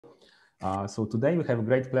So today we have a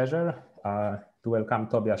great pleasure to welcome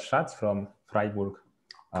Tobias Schaetz from Freiburg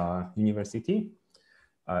University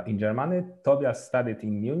in Germany. Tobias studied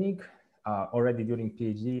in Munich already during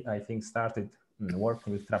PhD, I think started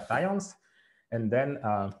working with trapped ions, and then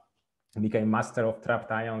became master of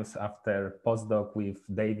trapped ions after postdoc with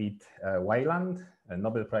David Wayland, a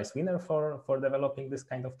Nobel Prize winner for developing this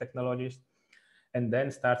kind of technologies, and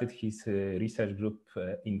then started his research group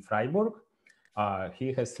in Freiburg.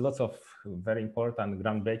 He has lots of very important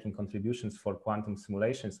groundbreaking contributions for quantum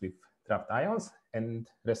simulations with trapped ions, and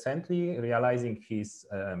recently realizing his,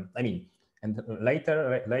 and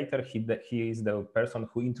later he is the person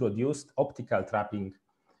who introduced optical trapping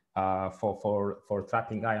for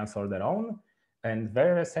trapping ions on their own. And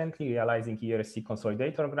very recently, realizing ERC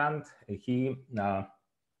consolidator grant, he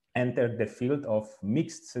entered the field of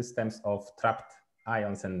mixed systems of trapped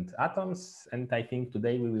ions and atoms. And I think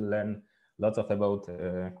today we will learn lots about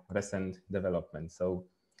recent developments. So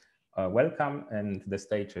welcome, and the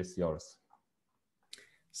stage is yours.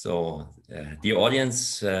 So dear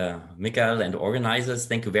audience, Michael and organizers,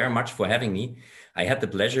 thank you very much for having me. I had the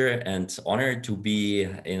pleasure and honor to be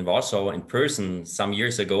in Warsaw in person some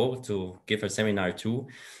years ago to give a seminar too.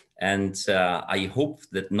 And I hope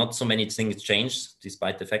that not so many things changed,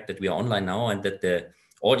 despite the fact that we are online now, and that the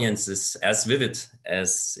audience is as vivid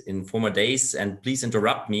as in former days. And please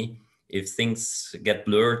interrupt me if things get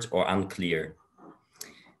blurred or unclear.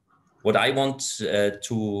 What I want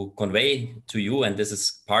to convey to you, and this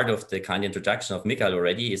is part of the kind introduction of Michael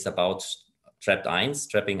already, is about trapped ions,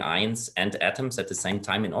 trapping ions and atoms at the same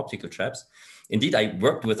time in optical traps. Indeed, I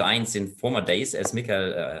worked with ions in former days, as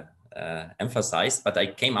Michael emphasized, but I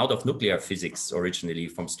came out of nuclear physics originally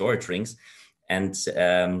from storage rings. And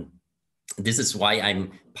this is why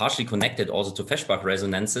I'm partially connected also to Feshbach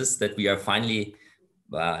resonances that we are finally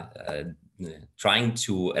trying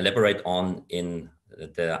to elaborate on in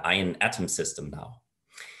the ion atom system now.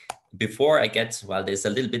 Before I get, well, there's a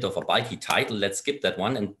little bit of a bulky title, let's skip that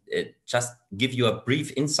one and just give you a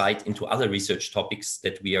brief insight into other research topics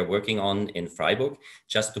that we are working on in Freiburg,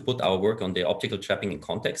 just to put our work on the optical trapping in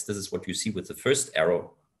context. This is what you see with the first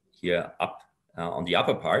arrow here up on the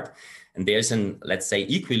upper part. And there's an, let's say,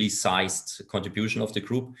 equally sized contribution of the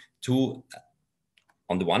group to,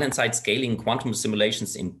 on the one hand side, scaling quantum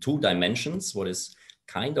simulations in 2 dimensions, what is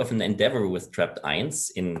kind of an endeavor with trapped ions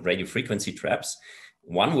in radio frequency traps.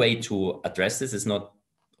 One way to address this is not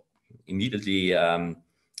immediately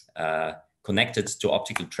connected to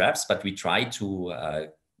optical traps, but we try to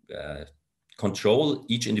control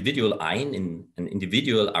each individual ion in an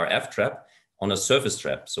individual RF trap on a surface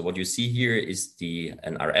trap. So what you see here is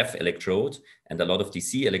an RF electrode and a lot of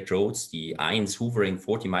DC electrodes, the ions hovering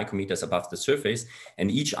 40 micrometers above the surface,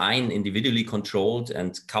 and each ion individually controlled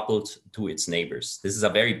and coupled to its neighbors. This is a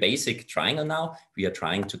very basic triangle now. We are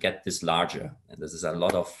trying to get this larger. And this is a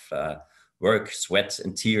lot of work, sweat,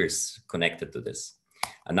 and tears connected to this.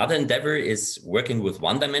 Another endeavor is working with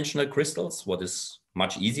one-dimensional crystals, what is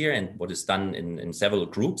much easier and what is done in several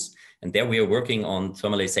groups. And there we are working on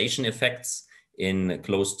thermalization effects in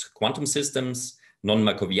closed quantum systems,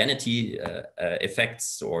 non-Markovianity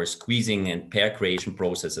effects, or squeezing and pair creation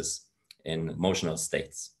processes in motional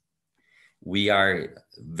states. We are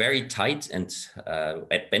very tight and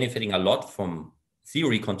benefiting a lot from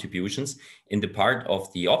theory contributions in the part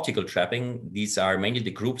of the optical trapping. These are mainly the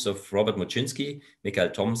groups of Robert Moczynski, Michael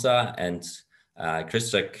Tomza, and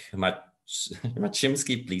Krzysztof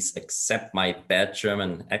Maczymski. Please accept my bad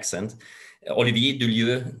German accent. Olivier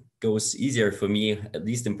Dulieu goes easier for me, at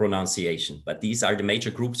least in pronunciation. But these are the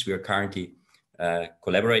major groups we are currently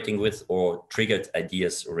collaborating with or triggered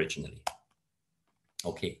ideas originally.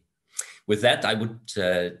 Okay, with that, I would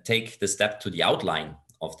take the step to the outline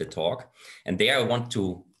of the talk. And there I want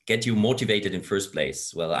to get you motivated in first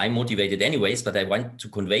place. Well, I'm motivated anyways, but I want to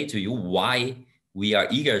convey to you why we are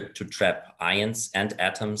eager to trap ions and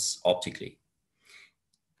atoms optically.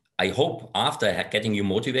 I hope after getting you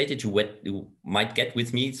motivated, you might get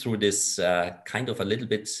with me through this kind of a little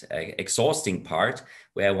bit exhausting part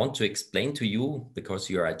where I want to explain to you, because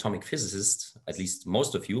you're atomic physicists, at least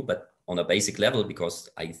most of you, but on a basic level, because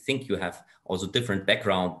I think you have also different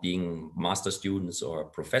background being master students or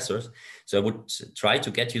professors. So I would try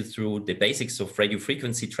to get you through the basics of radio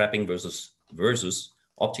frequency trapping versus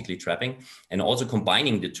optically trapping, and also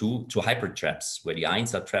combining the two to hybrid traps, where the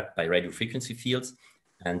ions are trapped by radio frequency fields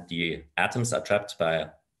and the atoms are trapped by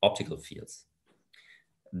optical fields.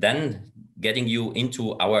 Then getting you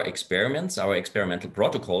into our experiments, our experimental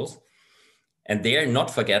protocols, And they're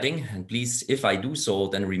not forgetting, and please, if I do so,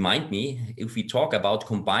 then remind me, if we talk about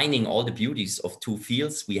combining all the beauties of two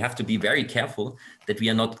fields, we have to be very careful that we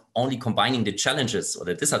are not only combining the challenges or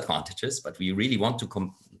the disadvantages, but we really want to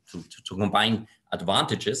combine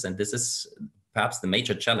advantages. And this is perhaps the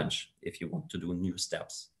major challenge if you want to do new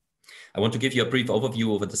steps. I want to give you a brief overview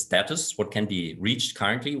over the status, what can be reached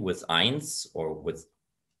currently with ions or with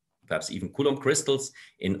perhaps even Coulomb crystals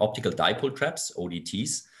in optical dipole traps,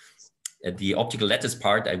 ODTs. The optical lattice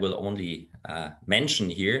part I will only mention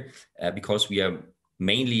here because we are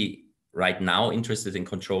mainly right now interested in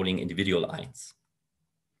controlling individual ions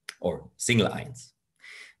or single ions.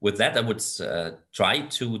 With that, I would try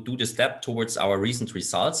to do the step towards our recent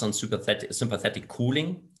results on sympathetic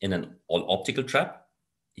cooling in an all-optical trap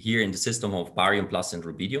here in the system of barium plus and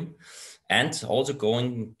rubidium, and also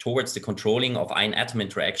going towards the controlling of ion-atom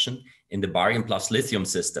interaction in the barium plus lithium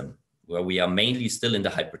system, where we are mainly still in the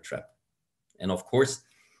hybrid trap. And of course,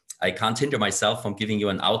 I can't hinder myself from giving you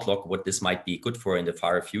an outlook what this might be good for in the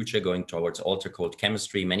far future, going towards ultra-cold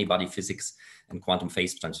chemistry, many-body physics, and quantum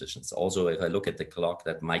phase transitions. Also, if I look at the clock,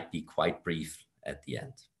 that might be quite brief at the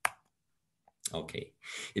end. Okay,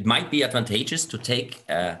 it might be advantageous to take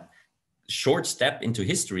a short step into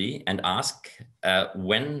history and ask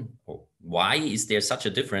when or why is there such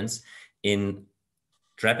a difference in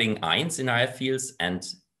trapping ions in RF fields and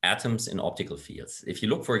atoms in optical fields. If you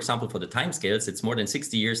look, for example, for the timescales, it's more than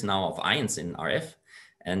 60 years now of ions in RF,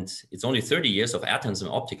 and it's only 30 years of atoms in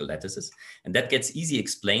optical lattices. And that gets easily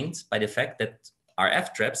explained by the fact that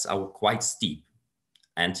RF traps are quite steep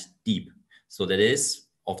and deep. So that is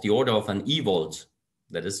of the order of an eVolt,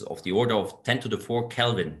 that is of the order of 10 to the 4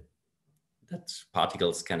 Kelvin that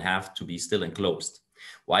particles can have to be still enclosed.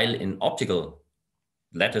 While in optical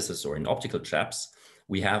lattices or in optical traps,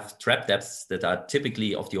 we have trap depths that are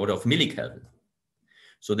typically of the order of millikelvin.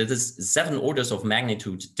 So that is 7 orders of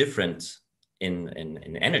magnitude different in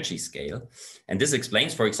energy scale. And this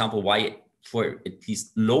explains, for example, why for at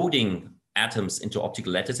least loading atoms into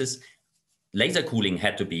optical lattices, laser cooling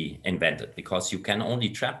had to be invented, because you can only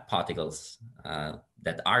trap particles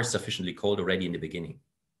that are sufficiently cold already in the beginning.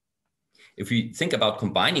 If we think about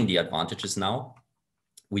combining the advantages now,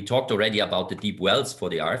 we talked already about the deep wells for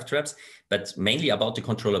the RF traps, but mainly about the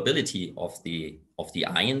controllability of the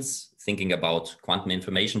ions, thinking about quantum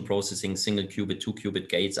information processing, single qubit, 2 qubit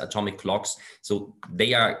gates, atomic clocks. So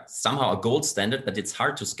they are somehow a gold standard, but it's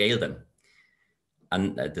hard to scale them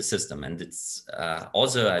and the system. And it's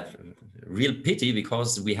also a real pity,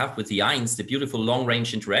 because we have with the ions the beautiful long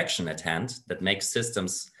range interaction at hand that makes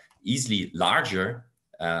systems easily larger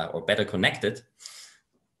or better connected.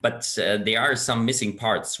 But there are some missing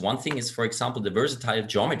parts. One thing is, for example, the versatile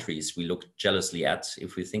geometries we look jealously at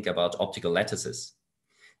if we think about optical lattices.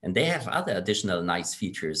 And they have other additional nice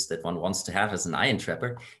features that one wants to have as an ion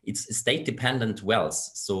trapper. It's state-dependent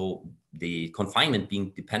wells. So the confinement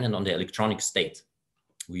being dependent on the electronic state.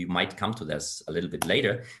 We might come to this a little bit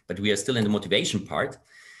later, but we are still in the motivation part.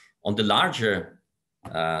 On the larger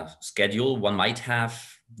schedule, one might have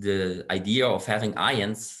the idea of having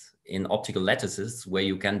ions in optical lattices, where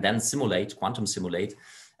you can then simulate, quantum simulate,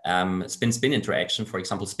 spin-spin interaction, for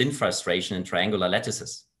example, spin frustration in triangular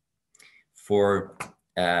lattices. For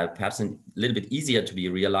perhaps a little bit easier to be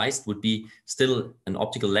realized would be still an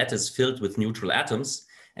optical lattice filled with neutral atoms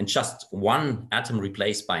and just one atom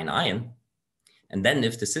replaced by an ion. And then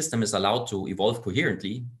if the system is allowed to evolve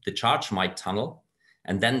coherently, the charge might tunnel.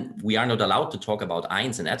 And then we are not allowed to talk about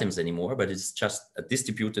ions and atoms anymore, but it's just a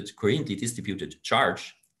distributed, coherently distributed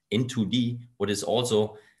charge in 2D, what is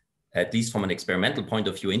also, at least from an experimental point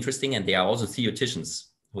of view, interesting. And there are also theoreticians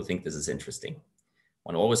who think this is interesting.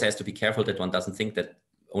 One always has to be careful that one doesn't think that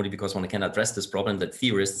only because one can address this problem that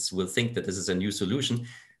theorists will think that this is a new solution.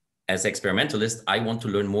 As experimentalist, I want to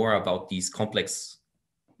learn more about these complex,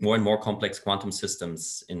 more and more complex quantum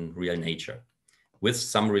systems in real nature, with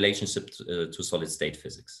some relationship to solid state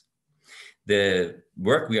physics. The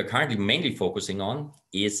work we are currently mainly focusing on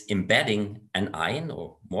is embedding an ion,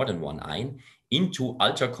 or more than one ion, into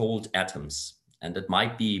ultra-cold atoms. And that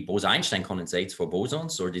might be Bose-Einstein condensates for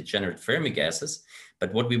bosons or degenerate Fermi gases.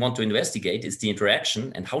 But what we want to investigate is the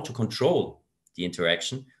interaction and how to control the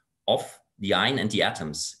interaction of the ion and the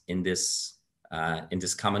atoms in this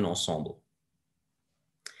common ensemble.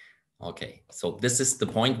 Okay, so this is the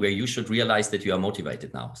point where you should realize that you are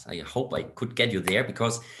motivated now. So I hope I could get you there,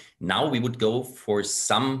 because now we would go for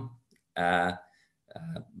some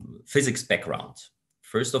physics background.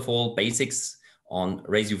 First of all, basics on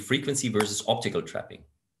radiofrequency versus optical trapping.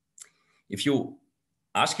 If you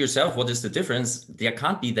ask yourself what is the difference, there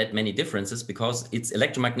can't be that many differences, because it's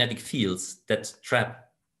electromagnetic fields that trap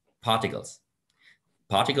particles.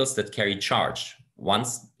 particles that carry charge.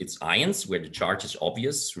 Once it's ions, where the charge is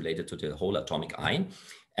obvious, related to the whole atomic ion.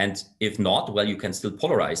 And if not, well, you can still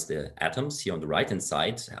polarize the atoms here on the right-hand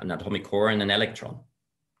side, an atomic core and an electron.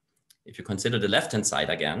 If you consider the left-hand side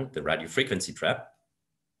again, the radiofrequency trap,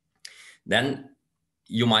 then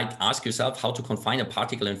you might ask yourself how to confine a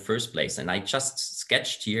particle in first place. And I just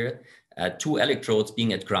sketched here 2 electrodes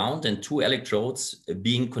being at ground and 2 electrodes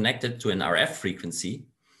being connected to an RF frequency.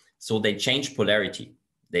 So they change polarity.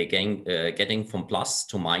 They're getting from plus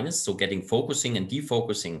to minus, so getting focusing and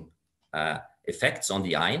defocusing effects on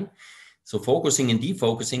the ion. So focusing and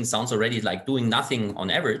defocusing sounds already like doing nothing on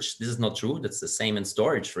average. This is not true. That's the same in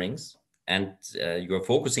storage rings. And you're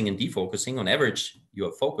focusing and defocusing. On average,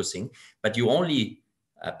 you're focusing, but you only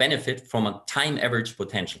benefit from a time average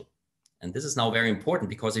potential. And this is now very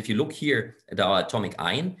important, because if you look here at our atomic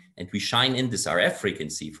ion and we shine in this RF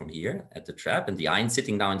frequency from here at the trap, and the ion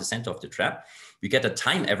sitting down in the center of the trap, we get a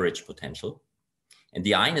time average potential. And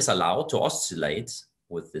the ion is allowed to oscillate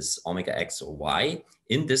with this omega X or Y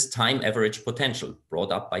in this time average potential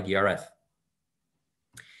brought up by the RF.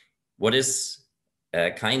 What is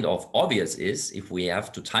kind of obvious is, if we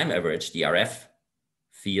have to time average the RF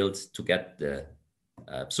field to get the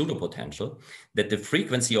pseudo potential, that the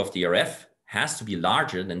frequency of the RF has to be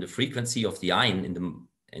larger than the frequency of the ion in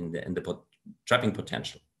the trapping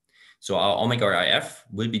potential. So our omega RF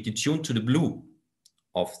will be detuned to the blue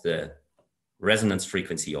of the resonance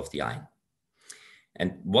frequency of the ion.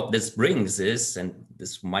 And what this brings is, and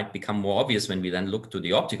this might become more obvious when we then look to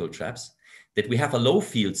the optical traps, that we have a low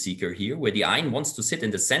field seeker here, where the ion wants to sit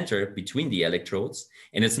in the center between the electrodes,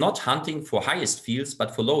 and it's not hunting for highest fields,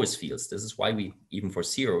 but for lowest fields. This is why we, even for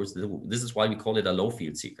zeros, this is why we call it a low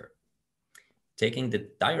field seeker. Taking the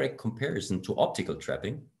direct comparison to optical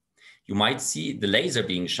trapping, you might see the laser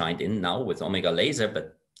being shined in now with omega laser,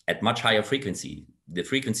 but at much higher frequency. The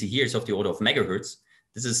frequency here is of the order of megahertz.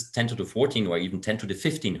 This is 10 to the 14 or even 10 to the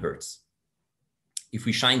 15 hertz. If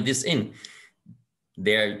we shine this in,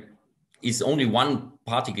 there is only one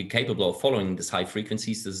particle capable of following this high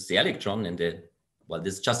frequencies. This is the electron, and well,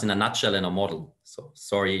 this is just in a nutshell in a model. So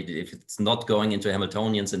sorry if it's not going into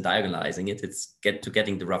Hamiltonians and diagonalizing it, it's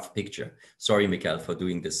getting the rough picture. Sorry, Mikael, for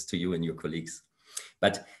doing this to you and your colleagues.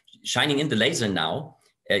 But shining in the laser now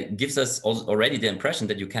gives us already the impression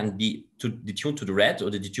that you can be detuned to the red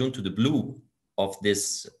or detuned to the blue of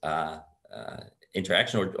this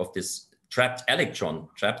interaction, or of this trapped electron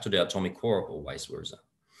trapped to the atomic core, or vice versa.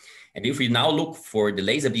 And if we now look for the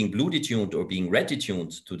laser being blue detuned or being red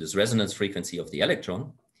detuned to this resonance frequency of the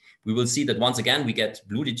electron, we will see that once again we get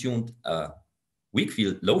blue detuned weak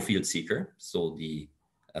field, low field seeker. So the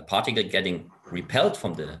particle getting repelled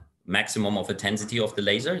from the maximum of intensity of the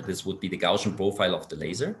laser. This would be the Gaussian profile of the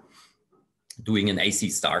laser, doing an AC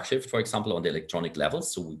star shift, for example, on the electronic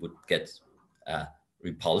levels. So we would get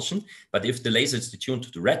repulsion. But if the laser is detuned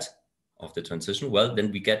to the red of the transition, well, then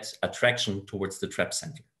we get attraction towards the trap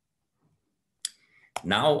center.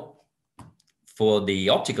 Now, for the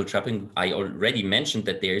optical trapping, I already mentioned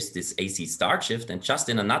that there's this AC star shift, and just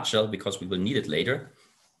in a nutshell, because we will need it later,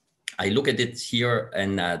 I look at it here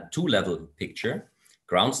in a 2-level picture,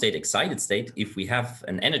 ground state, excited state. If we have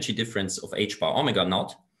an energy difference of h bar omega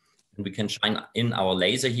naught, and we can shine in our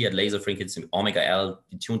laser here at laser frequency omega L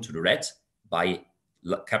detuned to the red by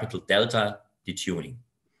capital delta detuning.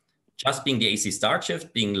 Just being the AC star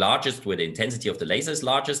shift being largest where the intensity of the laser is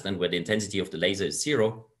largest, and where the intensity of the laser is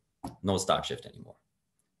 0, no star shift anymore.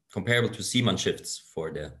 Comparable to Zeeman shifts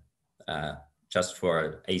for the just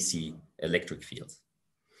for AC electric fields.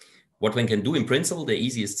 What one can do in principle, the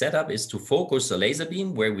easiest setup is to focus a laser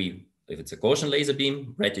beam where we, if it's a Gaussian laser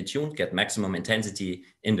beam, red detuned, get maximum intensity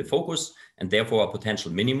in the focus, and therefore a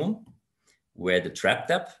potential minimum, where the trap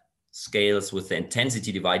depth scales with the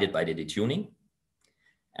intensity divided by the detuning.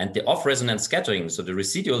 And the off-resonance scattering, so the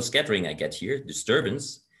residual scattering I get here,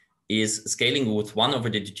 disturbance, is scaling with 1 over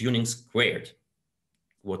the detuning squared.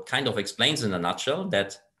 What kind of explains in a nutshell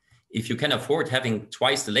that if you can afford having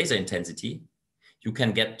twice the laser intensity, you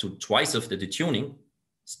can get to twice of the detuning,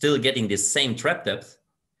 still getting the same trap depth,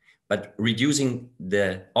 but reducing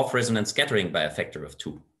the off-resonance scattering by a factor of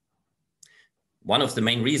 2. One of the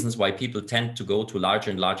main reasons why people tend to go to larger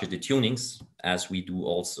and larger detunings, as we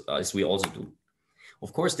also do.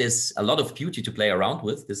 Of course, there's a lot of beauty to play around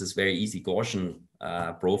with. This is very easy Gaussian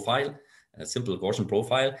profile, a simple Gaussian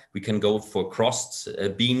profile. We can go for crossed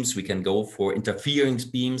beams. We can go for interfering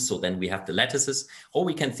beams. So then we have the lattices. Or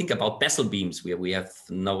we can think about Bessel beams, where we have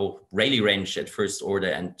no Rayleigh range at first order,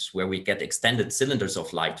 and where we get extended cylinders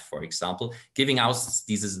of light, for example, giving us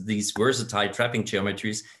these versatile trapping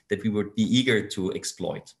geometries that we would be eager to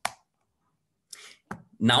exploit.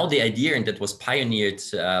 now the idea, and that was pioneered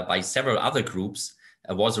by several other groups,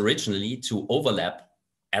 was originally to overlap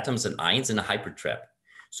atoms and ions in a hybrid trap.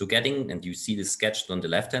 So getting, and you see this sketched on the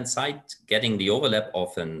left-hand side, getting the overlap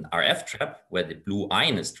of an RF trap where the blue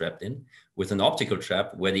ion is trapped in with an optical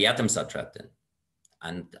trap where the atoms are trapped in.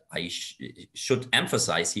 And I should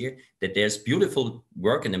emphasize here that there's beautiful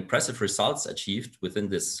work and impressive results achieved within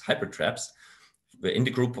this hybrid traps in the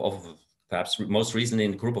group of, perhaps most recently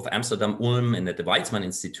in the group of Amsterdam, Ulm, and at the Weizmann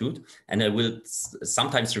Institute. And I will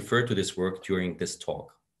sometimes refer to this work during this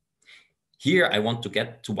talk. Here, I want to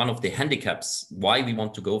get to one of the handicaps, why we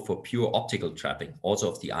want to go for pure optical trapping, also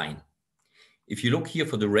of the ion. If you look here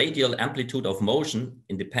for the radial amplitude of motion,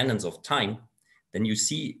 independence of time, then you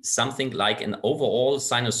see something like an overall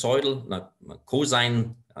sinusoidal,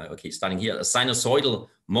 cosine, okay, starting here, a sinusoidal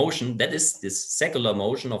motion. That is this secular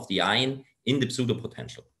motion of the ion in the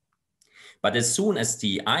pseudopotential. But as soon as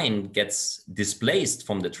the ion gets displaced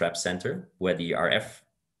from the trap center, where the RF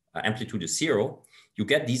amplitude is 0, you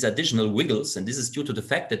get these additional wiggles, and this is due to the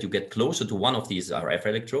fact that you get closer to one of these RF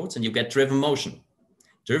electrodes and you get driven motion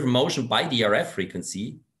by the RF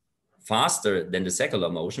frequency, faster than the secular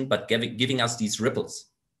motion, but giving us these ripples.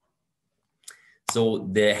 So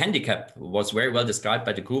the handicap was very well described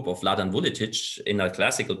by the group of Vladan Vuletic in a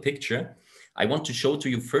classical picture. I want to show to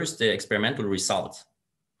you first the experimental result.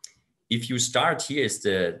 If you start, here is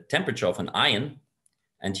the temperature of an ion,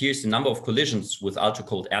 and here's the number of collisions with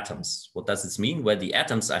ultra-cold atoms. What does this mean? Where the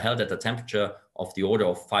atoms are held at a temperature of the order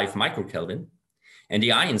of 5 microkelvin, and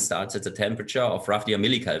the ion starts at a temperature of roughly a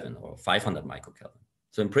millikelvin or 500 microkelvin.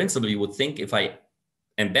 So in principle, you would think if I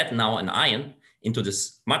embed now an ion into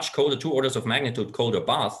this much colder, 2 orders of magnitude colder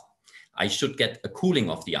bath, I should get a cooling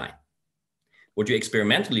of the ion. What you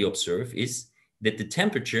experimentally observe is that the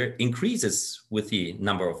temperature increases with the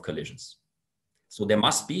number of collisions. So there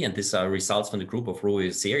must be, and these are results from the group of Roy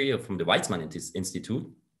Serie from the Weizmann Institute,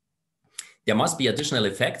 there must be additional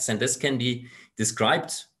effects, and this can be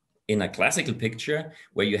described in a classical picture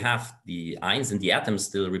where you have the ions and the atoms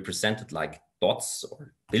still represented like dots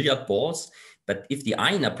or billiard balls. But if the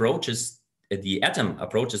ion approaches, the atom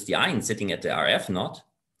approaches the ion sitting at the RF node,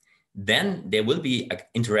 then there will be an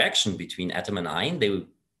interaction between atom and ion. They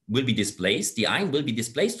will be displaced. The ion will be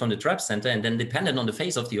displaced from the trap center, and then dependent on the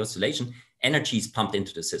phase of the oscillation, energy is pumped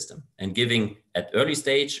into the system and giving at early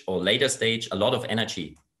stage or later stage a lot of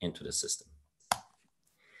energy into the system.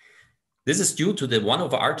 This is due to the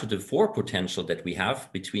 1/r⁴ potential that we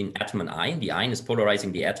have between atom and ion. The ion is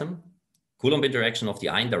polarizing the atom. Coulomb interaction of the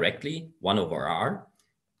ion directly, 1/r.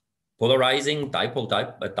 Polarizing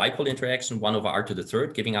dipole interaction,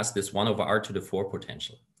 1/r⁴, giving us this 1/r⁴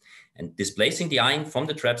 potential. And displacing the ion from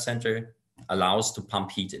the trap center allows to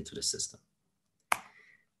pump heat into the system.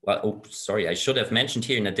 Well, oh, sorry, I should have mentioned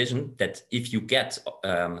here in addition that if you get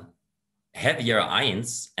heavier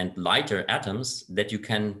ions and lighter atoms, that you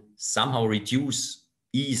can somehow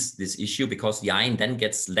ease this issue, because the ion then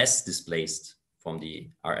gets less displaced from the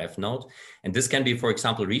RF node. And this can be, for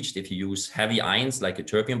example, reached if you use heavy ions like a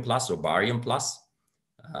terbium plus or barium plus,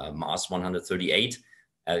 mass 138,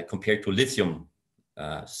 compared to lithium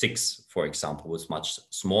 6, for example, with much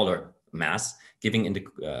smaller mass, giving in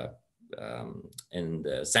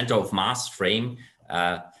the center of mass frame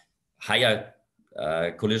higher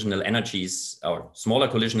collisional energies or smaller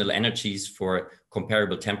collisional energies for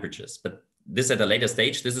comparable temperatures. But this at a later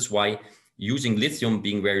stage, this is why using lithium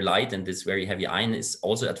being very light and this very heavy ion is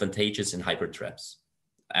also advantageous in hybrid traps,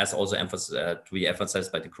 as also to be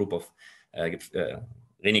emphasized by the group of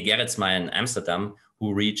René Geretsma in Amsterdam,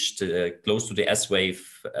 who reached close to the S-wave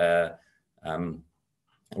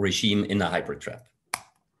regime in a hybrid trap.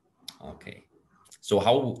 Okay, so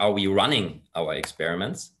how are we running our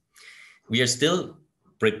experiments? We are still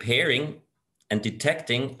preparing and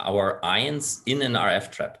detecting our ions in an RF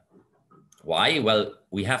trap. Why? Well,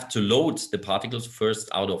 we have to load the particles first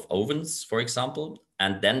out of ovens, for example,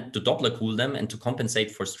 and then to Doppler cool them and to compensate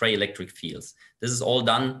for stray electric fields. This is all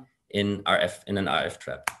done in an RF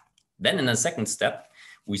trap. Then in a second step,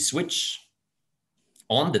 we switch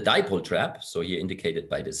on the dipole trap, so here indicated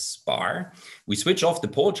by this bar. We switch off the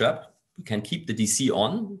pole trap. We can keep the DC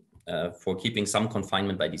on for keeping some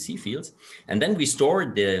confinement by DC fields. And then we store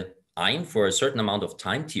the ion for a certain amount of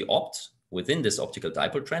time, T-opt, within this optical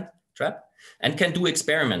dipole trap, and can do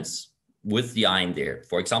experiments with the ion there.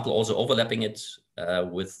 For example, also overlapping it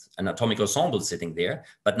with an atomic ensemble sitting there,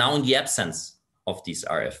 but now in the absence of these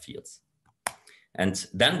RF fields. And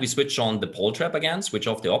then we switch on the pole trap again, switch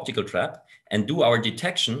off the optical trap, and do our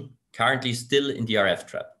detection currently still in the RF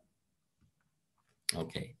trap.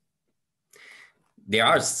 Okay. there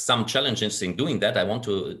are some challenges in doing that. I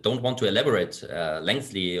don't want to elaborate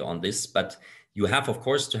lengthily on this, but you have, of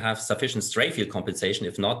course, to have sufficient stray field compensation.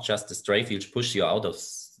 If not, just the stray fields push you out of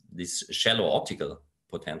these shallow optical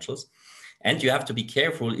potentials. And you have to be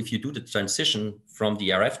careful if you do the transition from the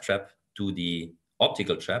RF trap to the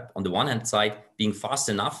optical trap. On the one hand side, being fast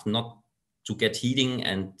enough not to get heating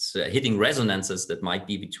and hitting resonances that might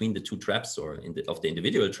be between the two traps or of the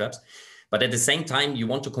individual traps. But at the same time, you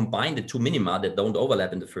want to combine the two minima that don't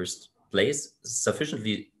overlap in the first place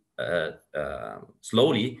sufficiently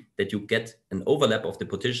slowly that you get an overlap of the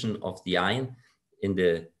position of the ion in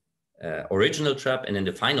the original trap and in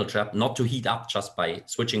the final trap, not to heat up just by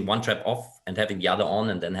switching one trap off and having the other on,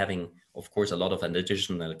 and then having, of course, a lot of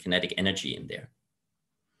additional kinetic energy in there.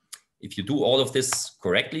 If you do all of this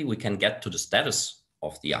correctly, we can get to the status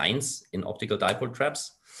of the ions in optical dipole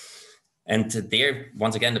traps. And there,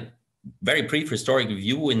 once again, a very brief historic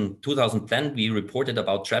review. In 2010, we reported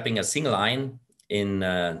about trapping a single ion in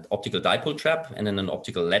an optical dipole trap and in an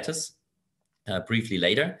optical lattice briefly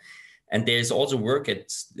later. And there's also work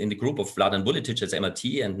in the group of Vladan Vuletic at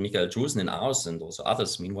MIT and Michael Drusen in ours, and also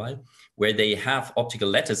others meanwhile, where they have optical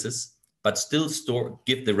lattices, but still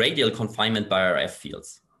give the radial confinement by RF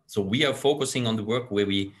fields. So we are focusing on the work where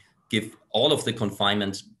we give all of the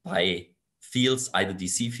confinement by fields, either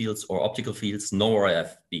DC fields or optical fields, no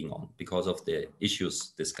RF being on because of the issues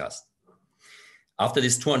discussed. After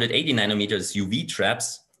this 280 nanometers UV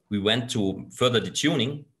traps, we went to further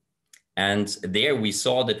detuning. And there we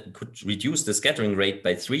saw that we could reduce the scattering rate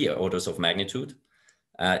by 3 orders of magnitude,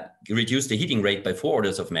 reduce the heating rate by 4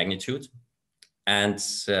 orders of magnitude, and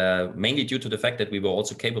mainly due to the fact that we were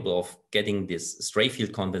also capable of getting this stray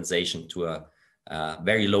field compensation to a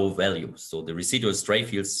very low value. So the residual stray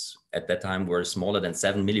fields at that time were smaller than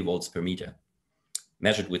 7 millivolts per meter,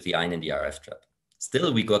 measured with the ion in the RF trap.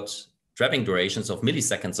 Still, we got trapping durations of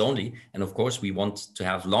milliseconds only. And of course, we want to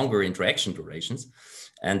have longer interaction durations.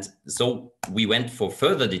 And so we went for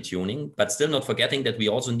further detuning, but still not forgetting that we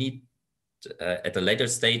also need at a later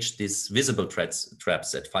stage these visible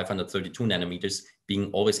traps at 532 nanometers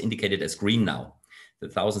being always indicated as green now. The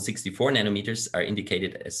 1064 nanometers are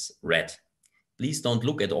indicated as red. Please don't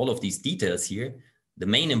look at all of these details here. The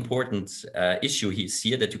main important issue is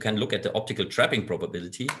here that you can look at the optical trapping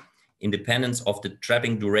probability independence of the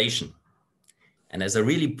trapping duration. And as a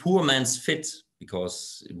really poor man's fit,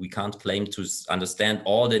 because we can't claim to understand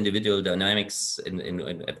all the individual dynamics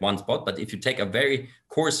at one spot, but if you take a very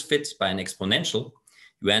coarse fit by an exponential,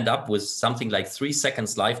 you end up with something like 3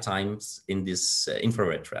 seconds lifetimes in this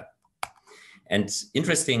infrared trap. And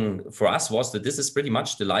interesting for us was that this is pretty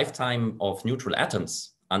much the lifetime of neutral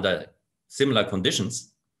atoms under similar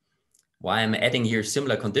conditions. Why I'm adding here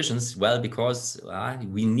similar conditions? Well, because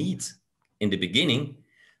we need in the beginning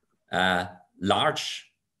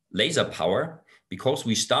large laser power, because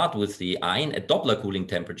we start with the ion at Doppler cooling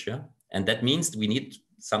temperature. And that means we need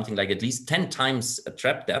something like at least 10 times a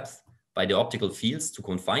trap depth by the optical fields to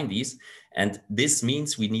confine these. And this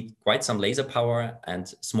means we need quite some laser power and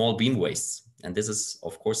small beam wastes. And this is,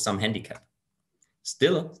 of course, some handicap.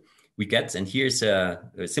 Still, we get, and here's a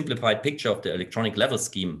simplified picture of the electronic level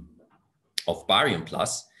scheme of barium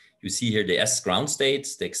plus. You see here the S ground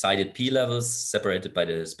states, the excited P levels separated by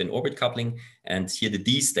the spin-orbit coupling, and here the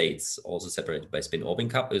D states also separated by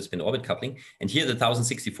spin-orbit coupling. And here the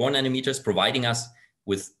 1064 nanometers providing us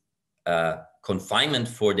with confinement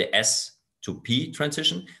for the S to P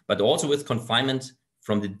transition, but also with confinement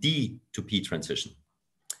from the D to P transition.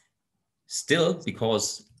 Still,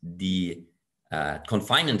 because the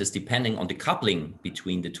confinement is depending on the coupling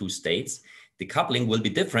between the two states, the coupling will be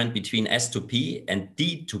different between S to P and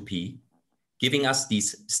D to P, giving us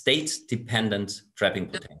these state-dependent trapping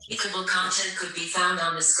potentials. Equal content could be found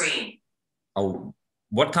on the screen. Oh,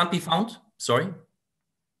 what can't be found? Sorry?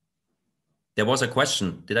 There was a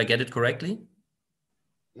question. Did I get it correctly?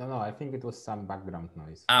 No, I think it was some background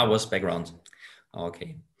noise. Ah, was background.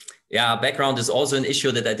 Okay. Yeah, background is also an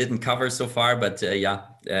issue that I didn't cover so far, but I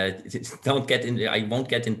won't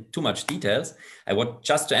get in too much details. I want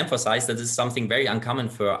just to emphasize that this is something very uncommon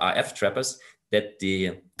for RF trappers, that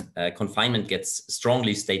the confinement gets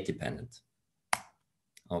strongly state dependent.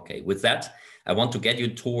 Okay, with that, I want to get you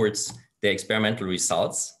towards the experimental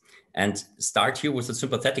results and start here with the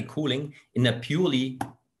sympathetic cooling in a purely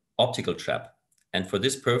optical trap. And for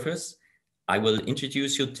this purpose, I will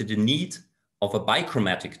introduce you to the need of a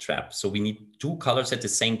bichromatic trap. So we need 2 colors at the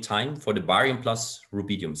same time for the barium plus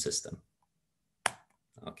rubidium system.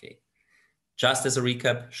 Okay, just as a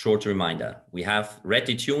recap, short reminder, we have red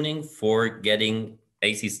detuning for getting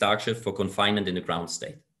AC stark shift for confinement in the ground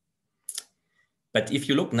state. But if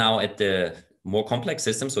you look now at the more complex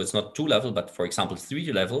system, so it's not 2 level, but for example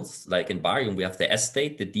 3 levels, like in barium we have the S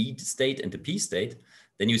state, the D state, and the P state,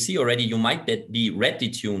 then you see already you might be red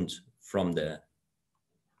detuned from the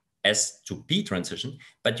S to P transition,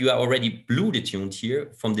 but you are already blue detuned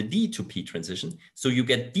here from the D to P transition, so you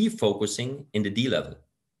get defocusing in the D level.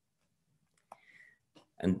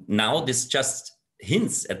 And now this just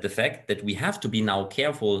hints at the fact that we have to be now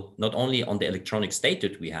careful not only on the electronic state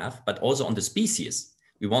that we have, but also on the species.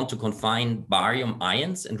 We want to confine barium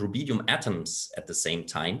ions and rubidium atoms at the same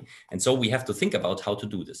time. And so we have to think about how to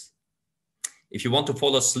do this. If you want to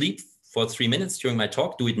fall asleep for 3 minutes during my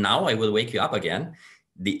talk, do it now. I will wake you up again.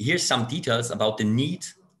 Here's some details about the need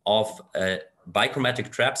of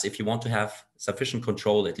bichromatic traps if you want to have sufficient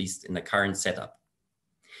control, at least in the current setup.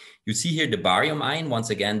 You see here the barium ion,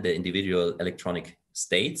 once again, the individual electronic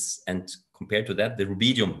states, and compared to that, the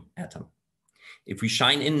rubidium atom. If we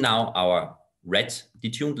shine in now our red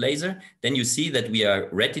detuned laser, then you see that we are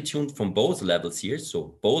red detuned from both levels here.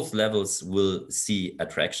 So both levels will see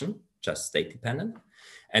attraction, just state dependent.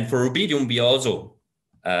 And for rubidium, we also,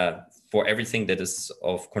 for everything that is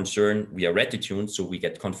of concern, we are red detuned, so we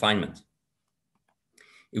get confinement.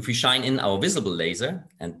 If we shine in our visible laser,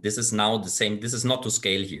 and this is now the same, this is not to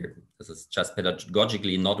scale here. This is just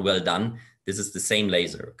pedagogically not well done. This is the same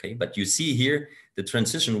laser, okay? But you see here, the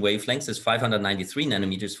transition wavelength is 593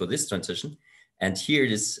 nanometers for this transition. And here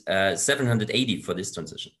it is 780 for this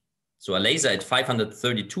transition. So a laser at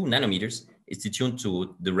 532 nanometers is detuned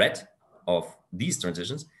to the red of these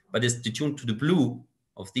transitions, but is detuned to the blue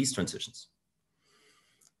of these transitions.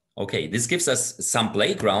 Okay, this gives us some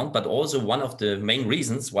playground, but also one of the main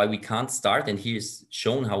reasons why we can't start, and here's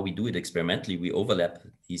shown how we do it experimentally. We overlap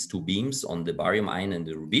these 2 beams on the barium ion and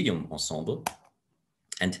the rubidium ensemble.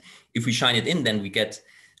 And if we shine it in, then we get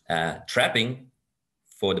trapping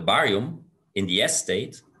for the barium in the S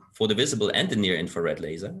state, for the visible and the near infrared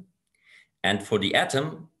laser, and for the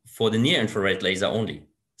atom, for the near infrared laser only.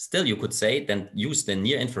 Still, you could say, then use the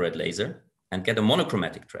near infrared laser and get a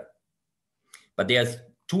monochromatic trap. But there are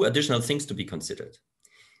 2 additional things to be considered.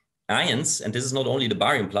 Ions, and this is not only the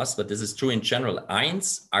barium plus, but this is true in general,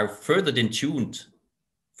 ions are further tuned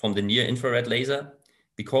from the near infrared laser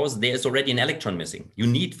because there is already an electron missing. You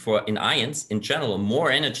need in ions, in general,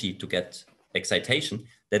 more energy to get excitation.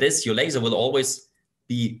 That is, your laser will always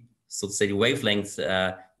be, so to say, the wavelength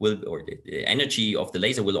or the energy of the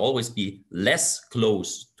laser will always be less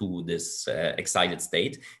close to this excited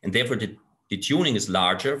state. And therefore, the tuning is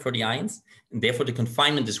larger for the ions, and therefore the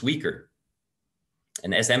confinement is weaker.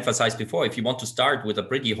 And as emphasized before, if you want to start with a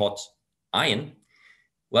pretty hot ion,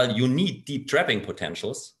 well, you need deep trapping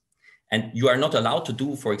potentials. And you are not allowed to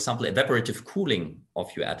do, for example, evaporative cooling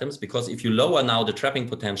of your atoms, because if you lower now the trapping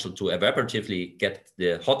potential to evaporatively get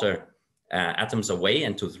the hotter atoms away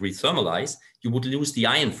and to rethermalize, you would lose the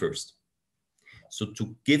ion first. So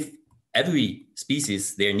to give every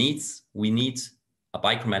species their needs, we need a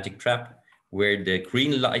bichromatic trap where the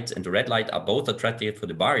green light and the red light are both attractive for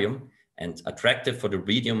the barium and attractive for the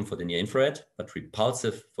rubidium for the near infrared, but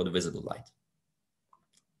repulsive for the visible light.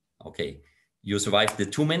 Okay, you survived the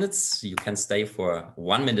 2 minutes. You can stay for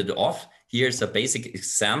 1 minute off. Here's a basic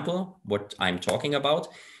example, what I'm talking about.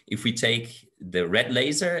 If we take the red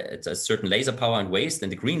laser, it's a certain laser power and waste,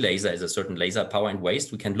 and the green laser is a certain laser power and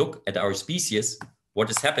waste, we can look at our species, what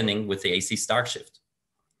is happening with the AC stark shift.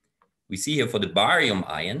 We see here for the barium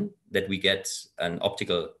ion that we get an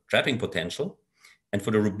optical trapping potential, and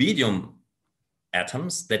for the rubidium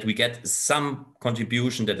atoms that we get some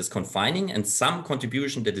contribution that is confining and some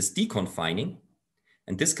contribution that is deconfining.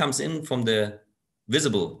 And this comes in from the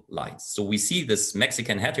visible lights. So we see this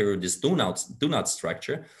Mexican hetero, this donut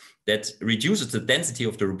structure that reduces the density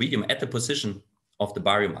of the rubidium at the position of the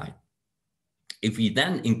barium ion. If we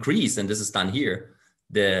then increase, and this is done here,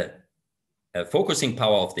 the focusing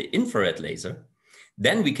power of the infrared laser,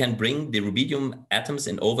 then we can bring the rubidium atoms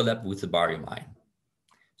in overlap with the barium ion.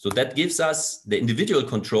 So that gives us the individual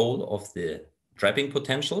control of the trapping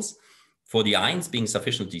potentials for the ions being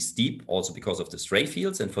sufficiently steep, also because of the stray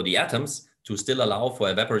fields, and for the atoms to still allow for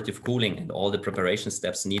evaporative cooling and all the preparation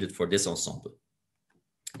steps needed for this ensemble.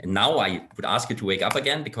 And now I would ask you to wake up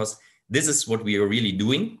again, because this is what we are really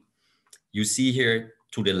doing. You see here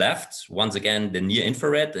to the left, once again, the near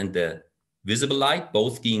infrared and the visible light,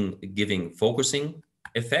 both giving focusing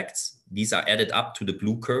effects. These are added up to the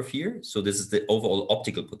blue curve here. So this is the overall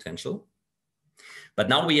optical potential. But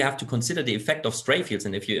now we have to consider the effect of stray fields.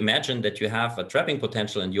 And if you imagine that you have a trapping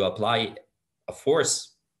potential and you apply a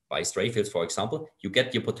force by stray fields, for example, you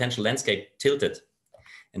get your potential landscape tilted.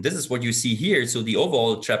 And this is what you see here. So the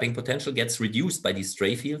overall trapping potential gets reduced by these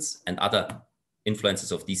stray fields and other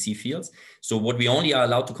influences of DC fields. So what we only are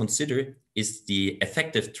allowed to consider is the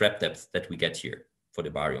effective trap depth that we get here for the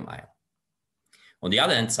barium ion. On the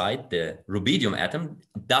other hand side, the rubidium atom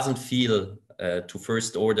doesn't feel to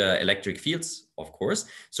first order electric fields, of course.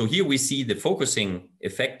 So here we see the focusing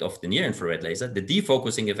effect of the near infrared laser, the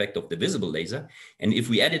defocusing effect of the visible laser. And if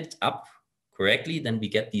we add it up correctly, then we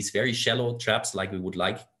get these very shallow traps like we would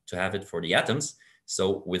like to have it for the atoms.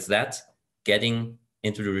 So with that, getting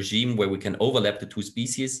into the regime where we can overlap the two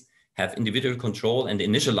species, have individual control and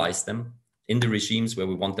initialize them in the regimes where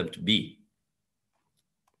we want them to be.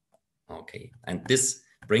 Okay, and this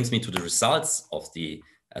brings me to the results of the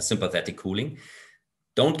sympathetic cooling.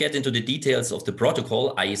 Don't get into the details of the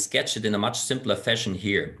protocol. I sketched it in a much simpler fashion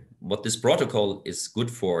here. What this protocol is good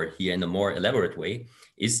for here in a more elaborate way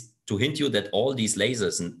is to hint you that all these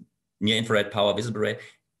lasers and near infrared power visible array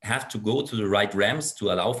have to go to the right ramps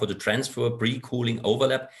to allow for the transfer, pre-cooling,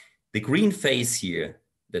 overlap. The green phase here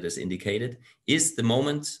that is indicated is the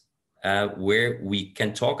moment where we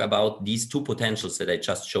can talk about these two potentials that I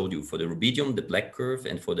just showed you for the rubidium, the black curve,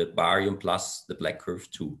 and for the barium plus the black curve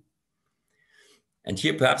too. And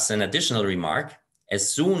here perhaps an additional remark: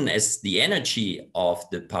 as soon as the energy of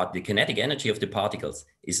the kinetic energy of the particles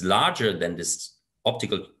is larger than this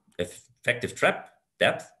optical effective trap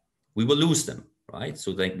depth, we will lose them, right?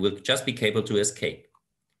 So they will just be capable to escape.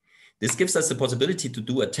 This gives us the possibility to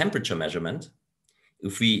do a temperature measurement.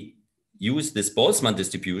 If we use this Boltzmann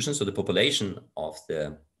distribution, so the population of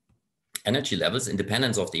the energy levels,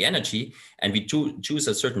 independence of the energy, and we choose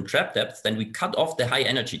a certain trap depth, then we cut off the high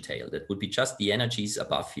energy tail. That would be just the energies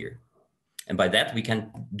above here. And by that, we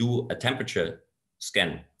can do a temperature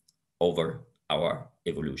scan over our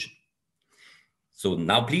evolution. So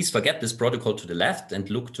now please forget this protocol to the left and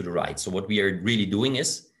look to the right. So what we are really doing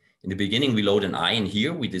is, in the beginning, we load an ion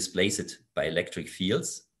here, we displace it by electric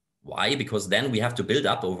fields. Why? Because then we have to build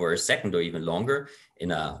up over a second or even longer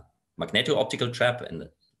in a magneto-optical trap and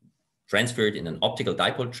transfer it in an optical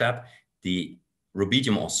dipole trap, the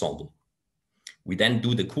rubidium ensemble. We then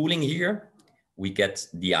do the cooling here. We get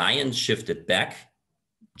the ion shifted back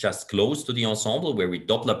just close to the ensemble where we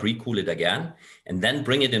Doppler pre-cool it again and then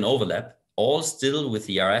bring it in overlap, all still with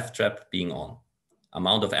the RF trap being on.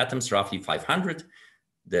 Amount of atoms roughly 500.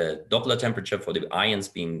 The Doppler temperature for the ions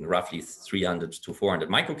being roughly 300 to 400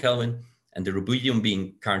 microkelvin, and the rubidium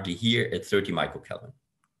being currently here at 30 microkelvin.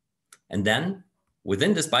 And then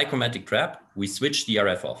within this bichromatic trap, we switch the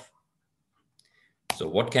RF off. So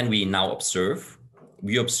what can we now observe?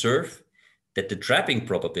 We observe that the trapping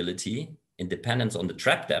probability in dependence on the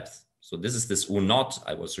trap depth, so this is this U0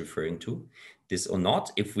 I was referring to, this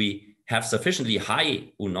U0, if we have sufficiently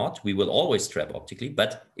high U0, we will always trap optically,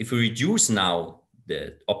 but if we reduce now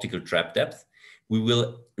the optical trap depth, we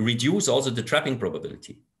will reduce also the trapping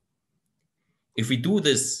probability. If we do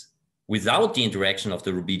this without the interaction of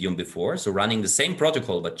the rubidium before, so running the same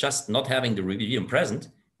protocol, but just not having the rubidium present,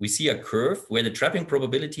 we see a curve where the trapping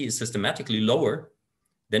probability is systematically lower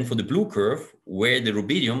than for the blue curve where the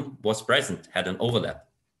rubidium was present, had an overlap.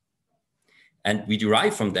 And we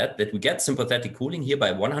derive from that we get sympathetic cooling here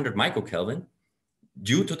by 100 microkelvin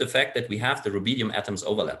due to the fact that we have the rubidium atoms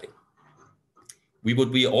overlapping. We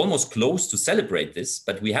would be almost close to celebrate this,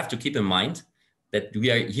 but we have to keep in mind that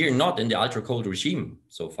we are here not in the ultra cold regime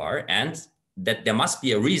so far, and that there must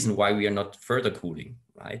be a reason why we are not further cooling,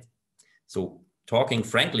 right? So talking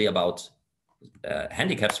frankly about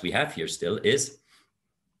handicaps we have here still is,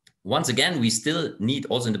 once again, we still need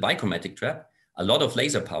also in the bichromatic trap a lot of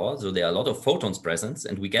laser power. So there are a lot of photons present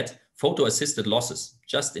and we get photo-assisted losses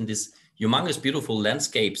just in this humongous, beautiful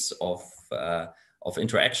landscapes of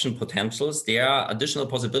interaction potentials. There are additional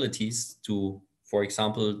possibilities to, for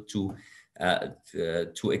example, to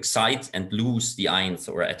excite and lose the ions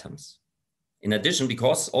or atoms. In addition,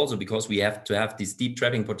 because we have to have these deep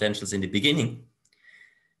trapping potentials in the beginning,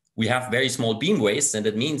 we have very small beam wastes, and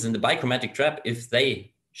that means in the bichromatic trap, if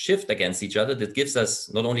they shift against each other, that gives us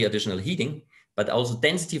not only additional heating, but also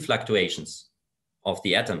density fluctuations of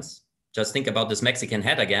the atoms. Just think about this Mexican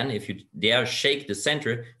hat again. If you dare shake the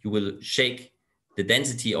center, you will shake the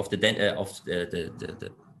density of the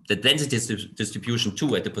density distribution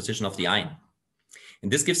too at the position of the ion.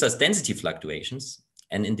 And this gives us density fluctuations.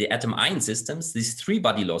 And in the atom-ion systems, these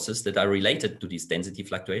three-body losses that are related to these density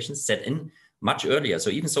fluctuations set in much earlier. So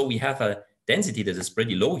even so we have a density that is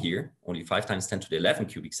pretty low here, only 5 × 10⁻11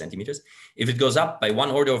 cubic centimeters. If it goes up by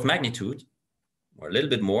 1 order of magnitude, or a little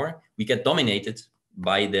bit more, we get dominated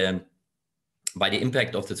by the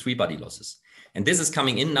impact of the three-body losses. And this is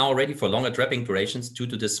coming in now already for longer trapping durations due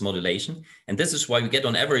to this modulation. And this is why we get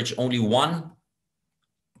on average only one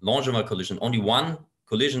Langevin collision, only one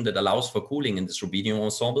collision that allows for cooling in this rubidium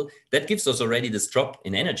ensemble. That gives us already this drop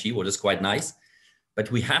in energy, what is quite nice.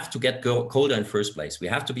 But we have to get colder in first place. We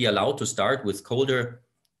have to be allowed to start with colder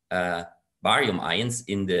barium ions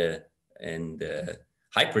in the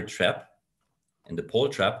hybrid trap, in the pole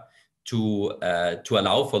trap, to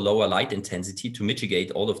allow for lower light intensity, to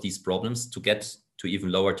mitigate all of these problems, to get to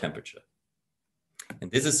even lower temperature. And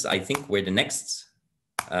this is, I think, where the next,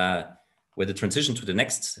 where the transition to the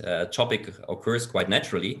next topic occurs quite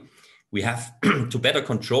naturally. We have to better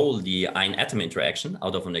control the ion-atom interaction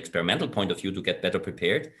out of an experimental point of view to get better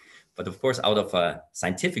prepared, but of course out of a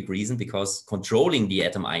scientific reason, because controlling the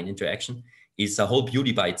atom-ion interaction is a whole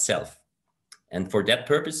beauty by itself. And for that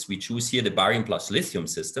purpose, we choose here the barium plus lithium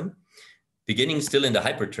system, beginning still in the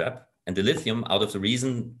hybrid trap, and the lithium out of the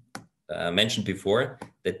reason mentioned before,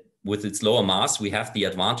 that with its lower mass, we have the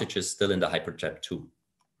advantages still in the hybrid trap too.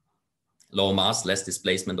 Lower mass, less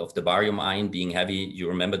displacement of the barium ion, being heavy, you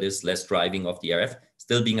remember this, less driving of the RF,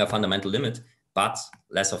 still being a fundamental limit, but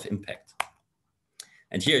less of impact.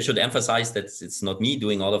 And here I should emphasize that it's not me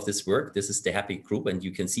doing all of this work. This is the happy group, and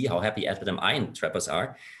you can see how happy atom ion trappers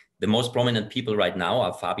are. The most prominent people right now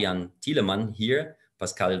are Fabian Thielemann here,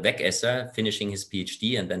 Pascal Wegesser, finishing his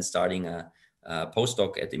PhD and then starting a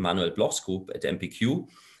postdoc at Emanuel Bloch's group at MPQ,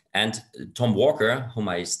 and Tom Walker, whom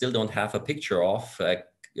I still don't have a picture of,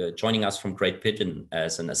 joining us from Great Pigeon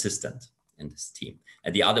as an assistant in this team.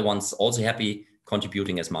 And the other ones also happy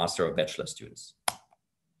contributing as master or bachelor students.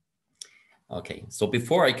 Okay, so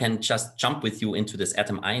before I can just jump with you into this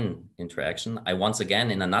atom-ion interaction, I once again,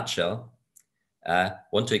 in a nutshell,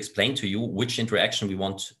 want to explain to you which interaction we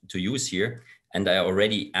want to use here. And I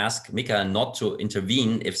already asked Mika not to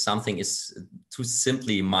intervene if something is too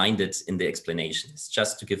simply minded in the explanation. It's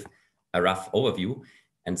just to give a rough overview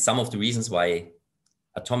and some of the reasons why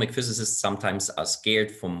atomic physicists sometimes are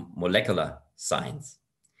scared from molecular science.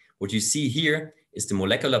 What you see here is the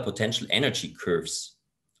molecular potential energy curves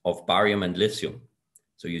of barium and lithium.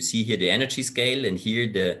 So you see here the energy scale and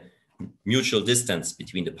here the mutual distance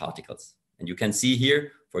between the particles. And you can see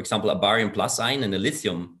here, for example, a barium plus ion and a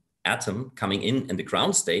lithium atom coming in the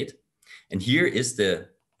ground state. And here is the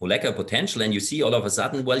molecular potential. And you see all of a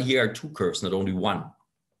sudden, well, here are two curves, not only one.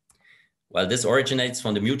 Well, this originates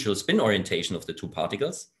from the mutual spin orientation of the two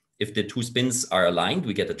particles. If the two spins are aligned,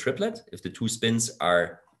 we get a triplet. If the two spins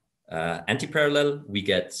are anti-parallel, we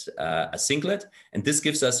get a singlet. And this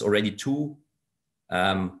gives us already two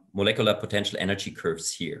molecular potential energy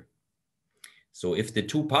curves here. So if the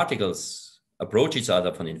two particles approach each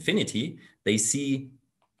other from infinity, they see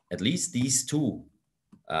at least these two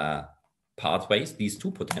pathways, these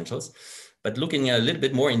two potentials. But looking a little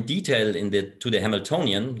bit more in detail to the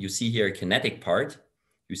Hamiltonian, you see here a kinetic part.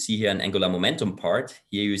 You see here an angular momentum part.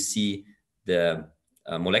 Here you see the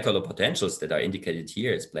molecular potentials that are indicated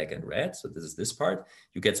here. It's black and red. So this is this part.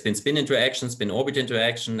 You get spin-spin interaction, spin-orbit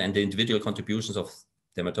interaction, and the individual contributions of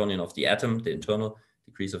the Hamiltonian of the atom, the internal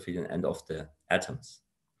decrease of heat, and of the atoms.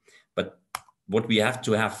 But what we have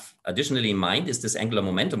to have additionally in mind is this angular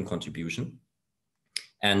momentum contribution.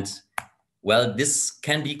 And well, this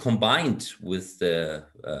can be combined with the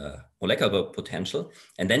molecular potential.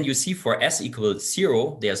 And then you see for S equals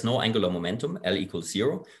 0, there's no angular momentum, L equals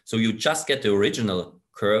 0. So you just get the original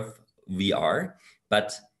curve VR.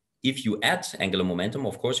 But if you add angular momentum,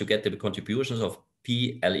 of course, you get the contributions of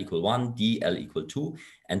P, L equal 1, D, L equal 2.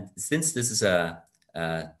 And since this is a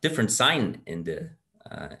different sign in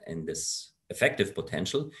this effective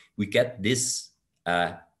potential, we get this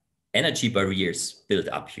energy barriers built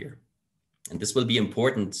up here. And this will be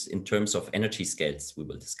important in terms of energy scales we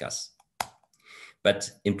will discuss.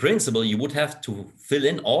 But in principle, you would have to fill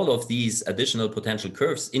in all of these additional potential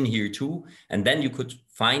curves in here too. And then you could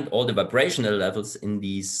find all the vibrational levels in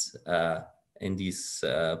these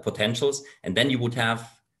potentials. And then you would have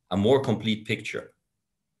a more complete picture.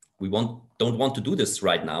 We don't want to do this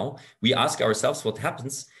right now. We ask ourselves what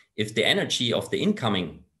happens if the energy of the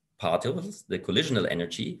incoming particles, the collisional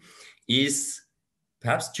energy, is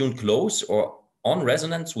perhaps tuned close or on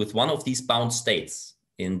resonance with one of these bound states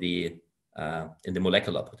in the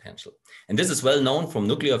molecular potential. And this is well known from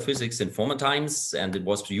nuclear physics in former times, and it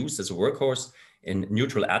was used as a workhorse in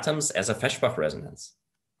neutral atoms as a Feshbach resonance.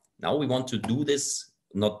 Now we want to do this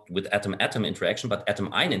not with atom-atom interaction, but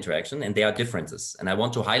atom-ion interaction, and there are differences. And I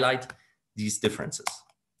want to highlight these differences.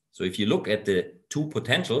 So if you look at the two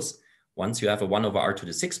potentials, once you have a 1 over r to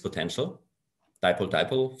the 6 potential,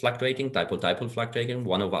 dipole-dipole fluctuating, dipole-dipole fluctuating,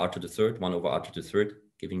 1 over r to the third, 1 over r to the third,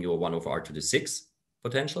 giving you a 1 over r to the 6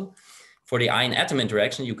 potential. For the ion-atom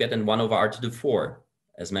interaction, you get an 1 over r to the 4.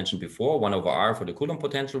 As mentioned before, 1 over r for the Coulomb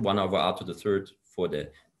potential, 1 over r to the third for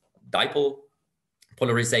the dipole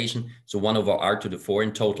polarization, so 1 over r to the 4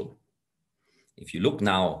 in total. If you look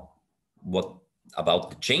now what about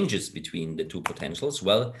the changes between the two potentials,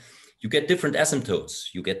 well, you get different asymptotes.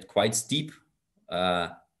 You get quite steep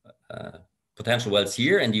potential wells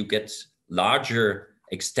here, and you get larger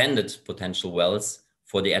extended potential wells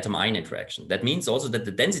for the atom-ion interaction. That means also that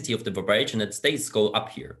the density of the vibration at states go up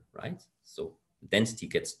here, right? So the density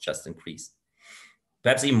gets just increased.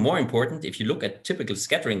 Perhaps even more important, if you look at typical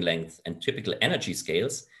scattering length and typical energy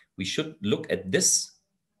scales, we should look at this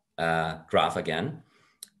graph again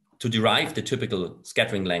to derive the typical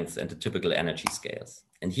scattering length and the typical energy scales.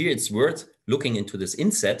 And here it's worth looking into this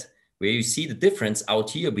inset where you see the difference out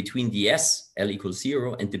here between the S, L equals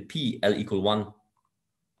 0, and the P, L equal 1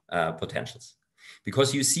 potentials.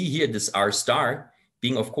 Because you see here this R star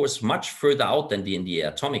being, of course, much further out than in the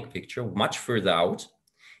atomic picture, much further out.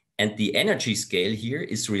 And the energy scale here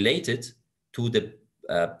is related to the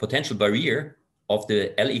potential barrier of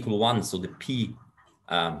the L equal 1, so the P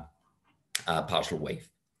partial wave.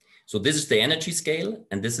 So this is the energy scale,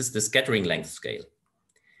 and this is the scattering length scale.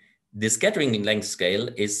 The scattering length scale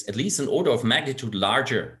is at least an order of magnitude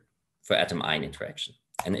larger for atom-ion interaction.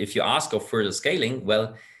 And if you ask of further scaling,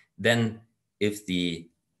 well, then if the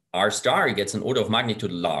R star gets an order of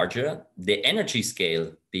magnitude larger, the energy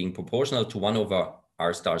scale being proportional to 1 over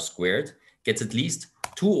R star squared gets at least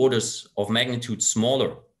 2 orders of magnitude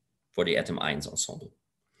smaller for the atom-ions ensemble.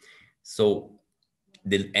 So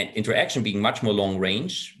the interaction being much more long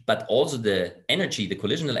range, but also the energy, the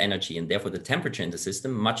collisional energy, and therefore the temperature in the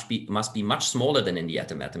system must be much smaller than in the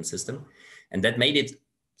atom-atom system. And that made it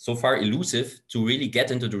so far elusive to really get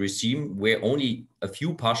into the regime where only a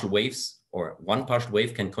few partial waves or one partial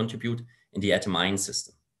wave can contribute in the atom-ion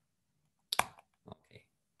system. Okay.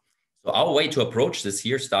 So our way to approach this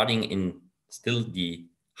here, starting in still the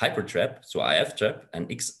hypertrap, so IF trap and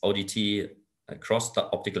XODT cross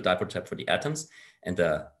optical dipole trap for the atoms, and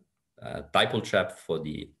the dipole trap for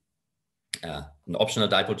the an optional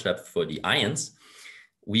dipole trap for the ions,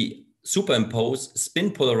 we superimpose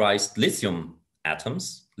spin polarized lithium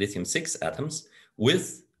atoms, lithium 6 atoms,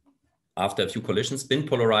 with, after a few collisions, spin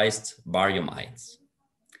polarized barium ions.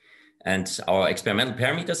 And our experimental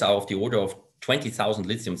parameters are of the order of 20,000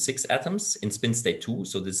 lithium 6 atoms in spin state 2.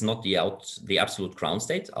 So this is not the absolute ground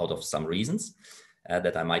state, out of some reasons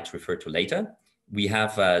that I might refer to later. We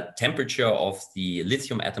have a temperature of the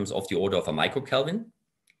lithium atoms of the order of a microkelvin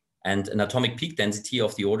and an atomic peak density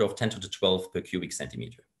of the order of 10 to the 12 per cubic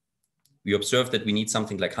centimeter. We observe that we need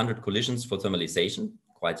something like 100 collisions for thermalization,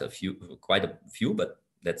 quite a few, but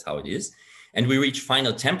that's how it is. And we reach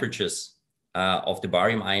final temperatures of the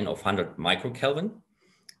barium ion of 100 microkelvin,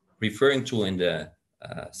 referring to in the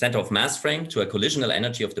center of mass frame to a collisional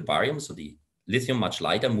energy of the barium. So the lithium, much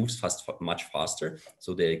lighter, moves much faster.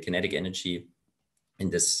 So the kinetic energy in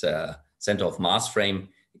this center of mass frame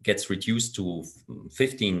gets reduced to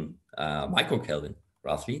 15 microkelvin,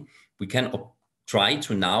 roughly. We can try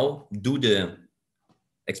to now do the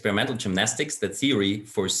experimental gymnastics that theory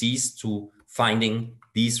foresees to finding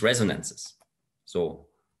these resonances. So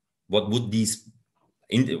what would these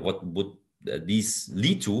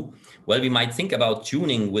lead to? Well, we might think about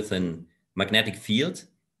tuning with a magnetic field,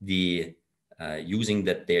 using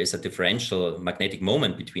that there is a differential magnetic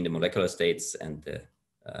moment between the molecular states and the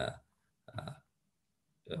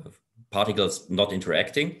particles not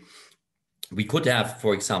interacting. We could have,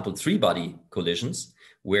 for example, 3-body collisions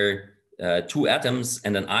where 2 atoms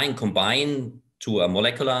and an ion combine to a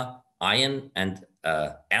molecular ion and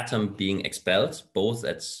atom being expelled, both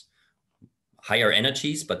at higher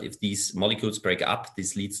energies. But if these molecules break up,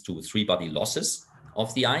 this leads to 3-body losses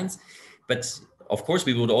of the ions. But of course,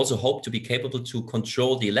 we would also hope to be capable to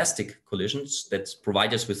control the elastic collisions that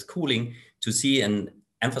provide us with cooling to see an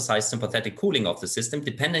emphasized sympathetic cooling of the system,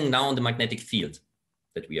 depending now on the magnetic field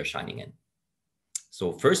that we are shining in.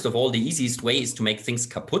 So first of all, the easiest way is to make things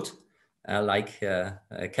kaput, like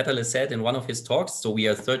Catalyst said in one of his talks. So we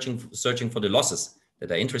are searching for the losses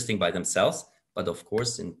that are interesting by themselves, but of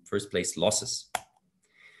course, in first place, losses.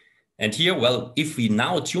 And here, well, if we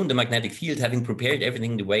now tune the magnetic field, having prepared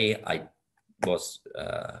everything the way I was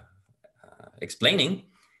explaining,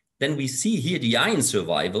 then we see here the ion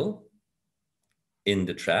survival in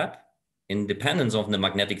the trap, independence of the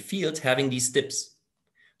magnetic field, having these dips.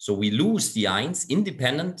 So we lose the ions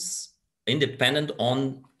independence on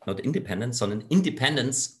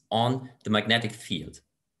the magnetic field.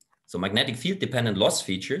 So magnetic field dependent loss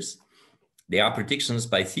features, there are predictions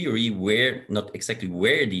by theory where, not exactly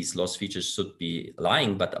where these loss features should be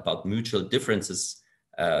lying, but about mutual differences,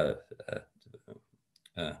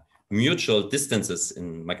 mutual distances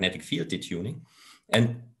in magnetic field detuning.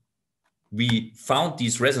 And we found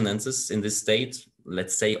these resonances in this state,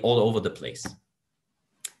 let's say, all over the place.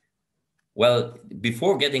 Well,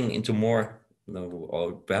 before getting into more,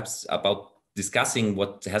 or perhaps about discussing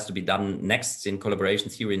what has to be done next in collaboration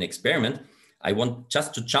theory and experiment, I want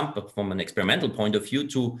just to jump from an experimental point of view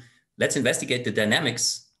to let's investigate the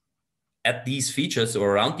dynamics at these features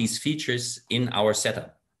or around these features in our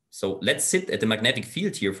setup. So let's sit at the magnetic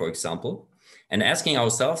field here, for example, and asking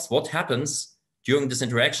ourselves what happens during this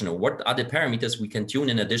interaction, or what are the parameters we can tune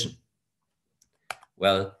in addition?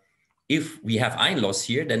 Well, if we have ion loss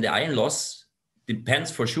here, then the ion loss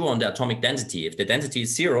depends for sure on the atomic density. If the density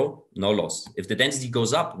is 0, no loss. If the density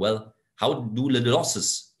goes up, well, how do the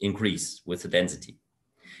losses increase with the density?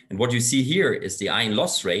 And what you see here is the ion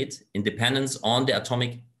loss rate in dependence on the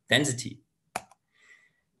atomic density.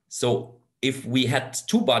 So if we had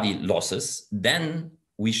two-body losses, then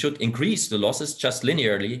we should increase the losses just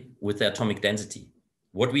linearly with the atomic density.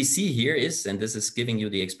 What we see here is, and this is giving you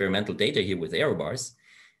the experimental data here with arrow bars,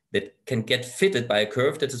 that can get fitted by a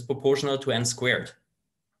curve that is proportional to n squared.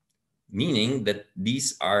 Meaning that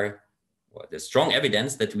these are, well, there's strong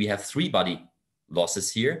evidence that we have three-body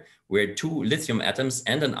losses here, where two lithium atoms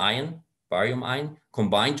and an ion, barium ion,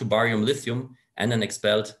 combine to barium lithium and an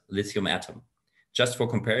expelled lithium atom. Just for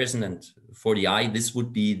comparison and for the eye, this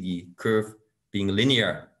would be the curve being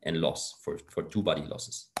linear in loss for two-body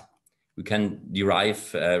losses. We can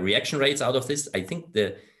derive reaction rates out of this. I think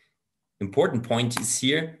the important point is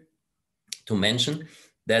here to mention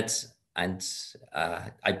that, and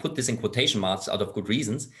I put this in quotation marks out of good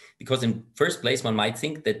reasons, because in first place, one might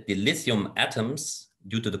think that the lithium atoms,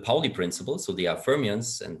 due to the Pauli principle, so they are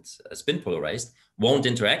fermions and spin polarized, won't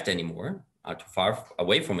interact anymore, are too far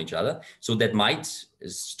away from each other. So that might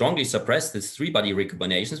strongly suppress these three-body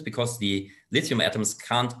recombinations because the lithium atoms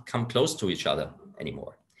can't come close to each other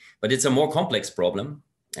anymore. But it's a more complex problem.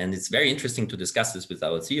 And it's very interesting to discuss this with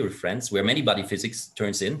our theory friends, where many-body physics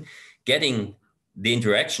turns in, getting the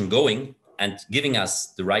interaction going and giving us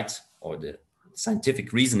the right or the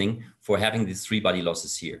scientific reasoning for having these three-body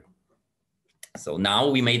losses here. So now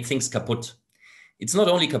we made things kaput. It's not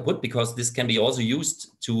only kaput because this can be also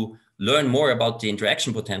used to learn more about the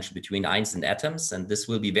interaction potential between ions and atoms. And this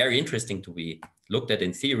will be very interesting to be looked at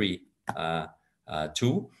in theory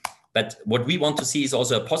too. But what we want to see is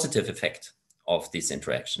also a positive effect of this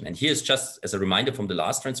interaction. And here's just as a reminder from the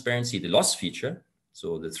last transparency, the loss feature.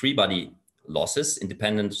 So the three-body losses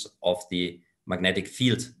independent of the magnetic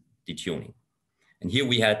field detuning. And here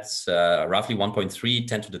we had roughly 1.3,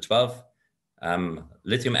 10 to the 12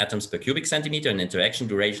 lithium atoms per cubic centimeter, and interaction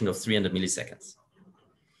duration of 300 milliseconds.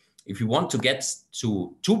 If we want to get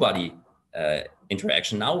to two-body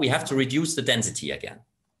interaction now, we have to reduce the density again.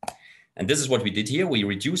 And this is what we did here. We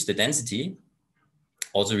reduced the density,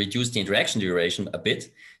 also reduced the interaction duration a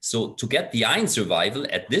bit. So to get the ion survival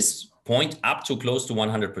at this point up to close to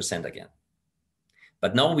 100% again.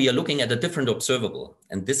 But now we are looking at a different observable.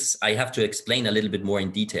 And this I have to explain a little bit more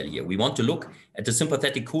in detail here. We want to look at the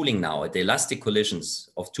sympathetic cooling now, at the elastic collisions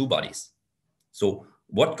of two bodies. So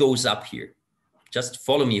what goes up here? Just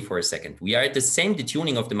follow me for a second. We are at the same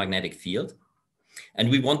detuning of the magnetic field, and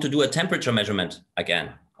we want to do a temperature measurement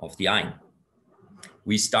again of the ion.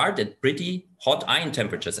 We start at pretty hot ion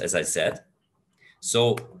temperatures, as I said.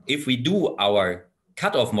 So if we do our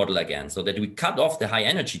cutoff model again, so that we cut off the high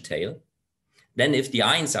energy tail, then if the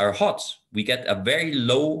ions are hot, we get a very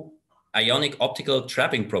low ionic optical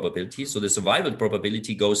trapping probability. So the survival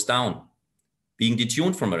probability goes down, being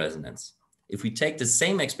detuned from a resonance. If we take the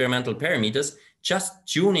same experimental parameters, just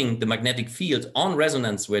tuning the magnetic field on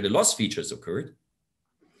resonance where the loss features occurred,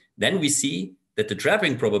 then we see that the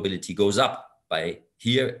trapping probability goes up by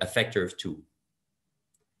here a factor of 2.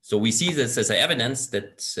 So we see this as evidence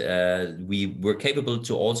that we were capable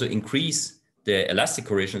to also increase the elastic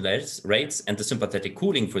corrosion rates and the sympathetic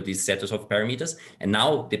cooling for these sets of parameters. And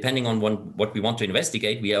now, depending on what we want to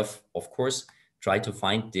investigate, we have, of course, tried to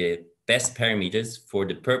find the best parameters for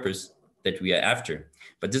the purpose that we are after.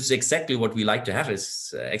 But this is exactly what we like to have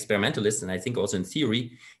as experimentalists, and I think also in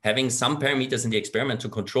theory, having some parameters in the experiment to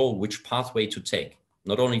control which pathway to take,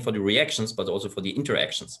 not only for the reactions, but also for the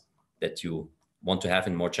interactions that you want to have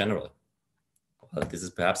in more general. Well, this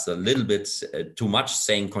is perhaps a little bit too much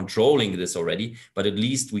saying controlling this already, but at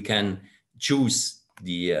least we can choose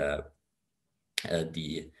the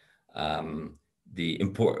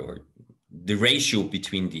ratio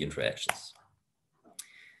between the interactions.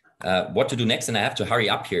 What to do next, and I have to hurry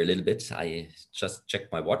up here a little bit. I just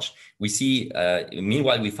checked my watch. We see,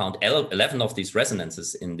 meanwhile, we found 11 of these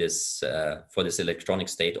resonances in this for this electronic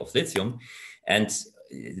state of lithium, and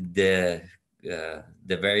the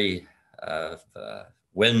very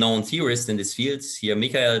well-known theorists in this field here,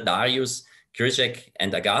 Michael, Darius, Krzyzek,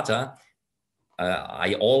 and Agata.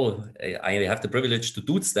 I have the privilege to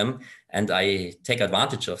tutor them, and I take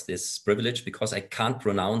advantage of this privilege because I can't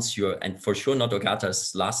pronounce your, and for sure not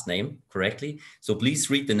Agata's last name correctly. So please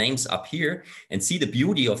read the names up here and see the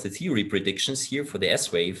beauty of the theory predictions here for the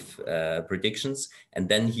S-wave predictions. And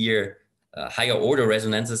then here, higher order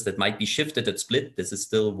resonances that might be shifted at split. This is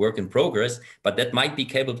still work in progress, but that might be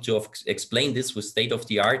capable to explain this with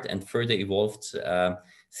state-of-the-art and further evolved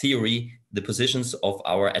theory, the positions of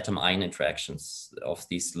our atom-ion interactions of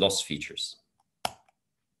these loss features.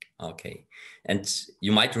 Okay, and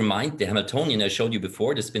you might remind the Hamiltonian I showed you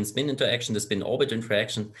before, the spin-spin interaction, the spin-orbit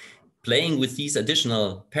interaction. Playing with these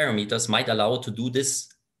additional parameters might allow to do this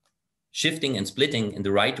shifting and splitting in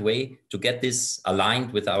the right way to get this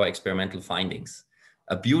aligned with our experimental findings.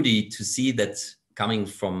 A beauty to see that coming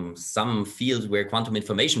from some field where quantum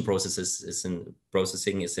information processes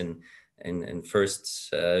processing is in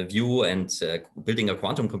first view and building a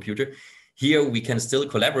quantum computer. Here we can still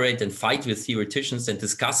collaborate and fight with theoreticians and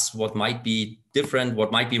discuss what might be different,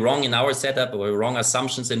 what might be wrong in our setup or wrong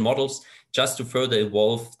assumptions in models, just to further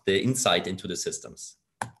evolve the insight into the systems.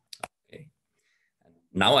 Okay.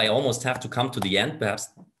 Now I almost have to come to the end. Perhaps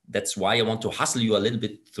that's why I want to hustle you a little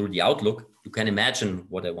bit through the outlook. You can imagine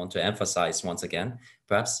what I want to emphasize once again.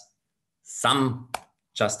 Perhaps some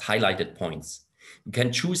just highlighted points. You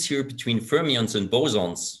can choose here between fermions and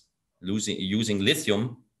bosons using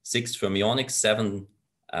lithium, 6 fermionic, 7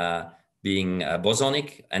 being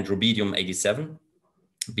bosonic, and rubidium 87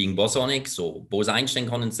 being bosonic, so Bose-Einstein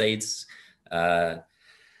condensates,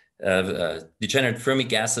 degenerate Fermi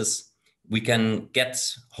gases. We can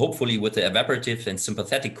get, hopefully with the evaporative and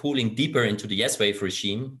sympathetic cooling, deeper into the S-wave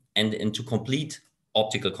regime and into complete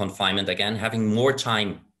optical confinement again, having more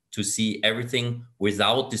time to see everything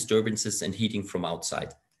without disturbances and heating from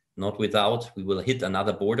outside. Not without, we will hit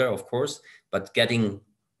another border, of course, but getting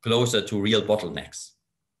closer to real bottlenecks.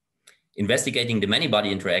 Investigating the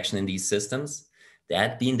many-body interaction in these systems, there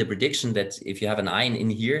had been the prediction that if you have an ion in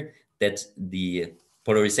here, that the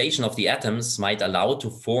polarization of the atoms might allow to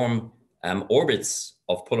form orbits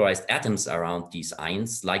of polarized atoms around these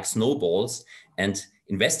ions like snowballs, and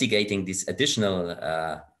investigating these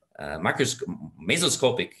additional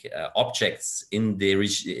mesoscopic objects in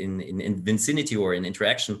vicinity or in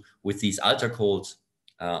interaction with these ultra-cold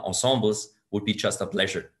ensembles would be just a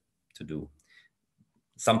pleasure to do.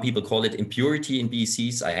 Some people call it impurity in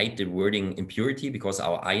BECs. I hate the wording impurity because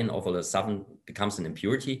our ion all of a sudden becomes an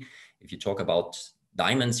impurity. If you talk about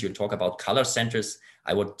diamonds, you talk about color centers.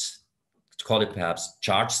 I would call it perhaps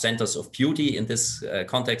charge centers of beauty in this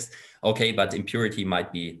context. Okay, but impurity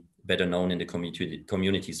might be better known in the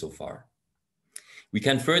community so far. We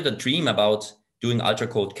can further dream about doing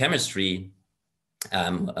ultra-cold chemistry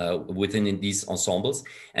within these ensembles,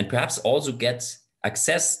 and perhaps also get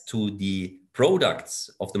access to the products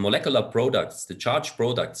of the molecular products, the charged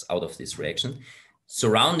products out of this reaction,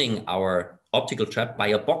 surrounding our optical trap by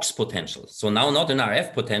a box potential. So now not an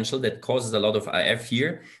RF potential that causes a lot of RF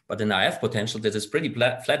here, but an RF potential that is pretty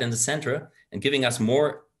flat in the center and giving us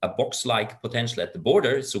more a box-like potential at the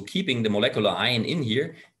border. So keeping the molecular ion in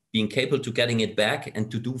here, being capable to getting it back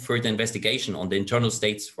and to do further investigation on the internal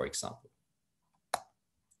states, for example.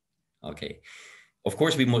 Okay. Of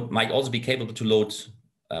course, we might also be capable to load,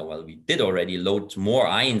 well, we did already load more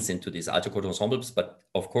ions into these ultra-cold ensembles, but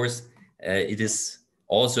of course, it is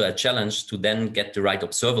also a challenge to then get the right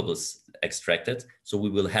observables extracted. So we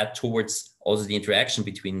will head towards also the interaction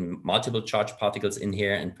between multiple charged particles in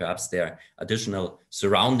here and perhaps their additional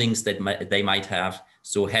surroundings that they might have.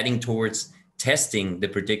 So heading towards testing the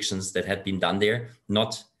predictions that had been done there,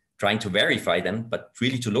 not trying to verify them, but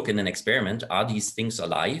really to look in an experiment, are these things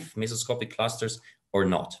alive, mesoscopic clusters, or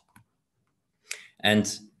not?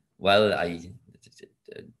 And well,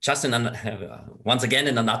 just once again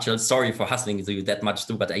in a nutshell, sorry for hustling you that much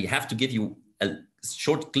too, but I have to give you a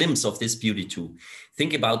short glimpse of this beauty too.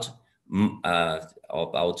 Think about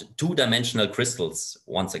two-dimensional crystals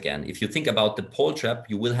once again. If you think about the pole trap,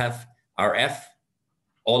 you will have RF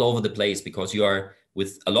all over the place because you are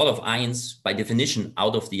with a lot of ions by definition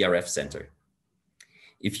out of the RF center.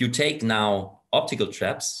 If you take now optical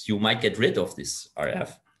traps, you might get rid of this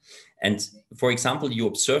RF. And for example, you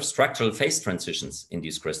observe structural phase transitions in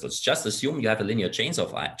these crystals. Just assume you have a linear chain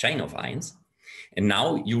of ions. And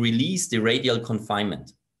now you release the radial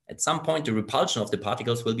confinement. At some point, the repulsion of the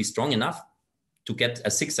particles will be strong enough to get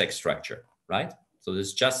a zigzag structure, right? So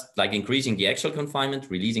it's just like increasing the axial confinement,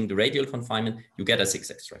 releasing the radial confinement, you get a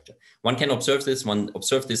zigzag structure. One can observe this. One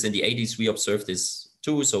observed this in the 80s. We observed this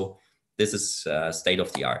too. So this is state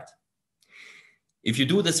of the art. If you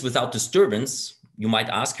do this without disturbance, you might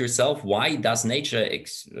ask yourself, why does nature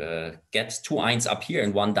get 2 ions up here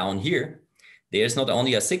and 1 down here? There's not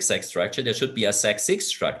only a zigzag structure, there should be a sag-6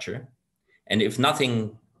 structure. And if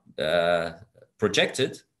nothing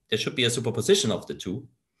projected, there should be a superposition of the 2.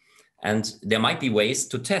 And there might be ways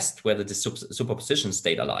to test whether the superposition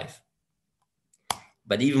stayed alive.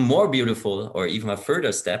 But even more beautiful, or even a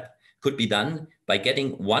further step, could be done by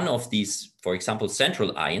getting one of these, for example,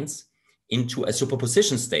 central ions into a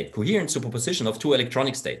superposition state, coherent superposition of 2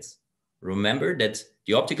 electronic states. Remember that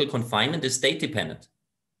the optical confinement is state dependent.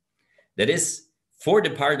 That is, for the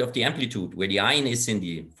part of the amplitude where the ion is in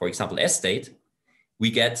the, for example, S state, we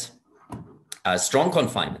get a strong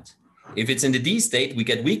confinement. If it's in the D state, we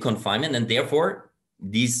get weak confinement, and therefore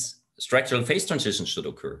these structural phase transitions should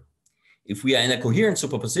occur. If we are in a coherent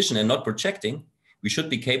superposition and not projecting, we should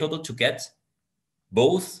be capable to get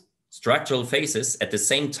both structural phases at the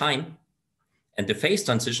same time, and the phase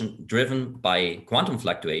transition driven by quantum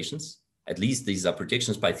fluctuations. At least these are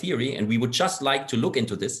predictions by theory, and we would just like to look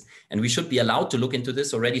into this, and we should be allowed to look into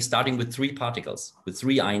this already starting with 3 particles, with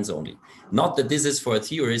 3 ions only. Not that this is for a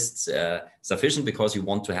theorist sufficient, because you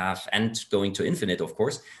want to have and going to infinite, of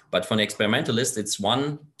course, but for an experimentalist, it's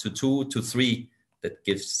 1 to 2 to 3 that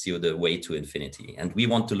gives you the way to infinity. And we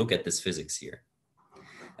want to look at this physics here.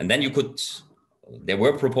 And then you could, there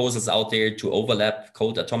were proposals out there to overlap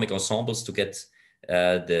cold atomic ensembles to get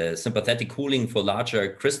the sympathetic cooling for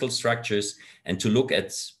larger crystal structures, and to look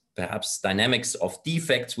at perhaps dynamics of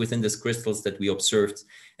defects within these crystals that we observed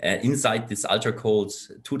inside these ultra cold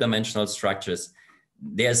 2-dimensional structures.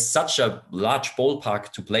 There's such a large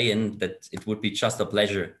ballpark to play in that it would be just a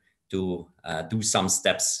pleasure to do some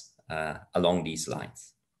steps along these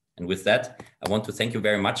lines. And with that, I want to thank you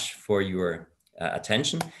very much for your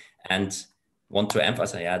attention, and want to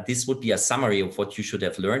emphasize, this would be a summary of what you should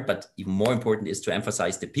have learned, but even more important is to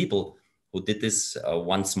emphasize the people who did this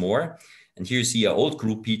once more. And here you see an old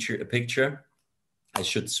group picture. I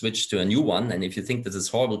should switch to a new one. And if you think this is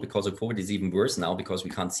horrible because of COVID, it's even worse now because we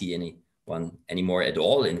can't see anyone anymore at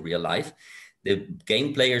all in real life. The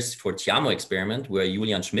game players for Tiamo experiment were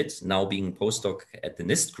Julian Schmidt, now being postdoc at the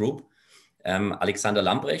NIST group, Alexander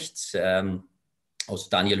Lambrecht, also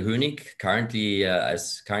Daniel Hönig, currently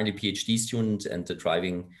PhD student and the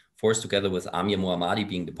driving force, together with Amir Mohammadi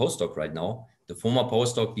being the postdoc right now, the former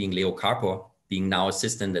postdoc being Leo Karpor, being now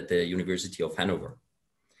assistant at the University of Hanover.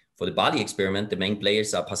 For the Bali experiment, the main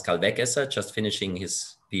players are Pascal Wegesser, just finishing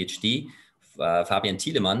his PhD, Fabian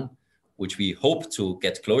Thielemann, which we hope to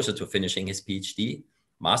get closer to finishing his PhD,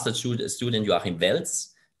 master student Joachim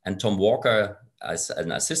Welz, and Tom Walker as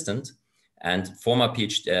an assistant, and former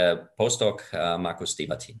PhD postdoc Markus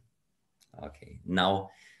Stebertin. Okay, now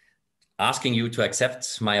asking you to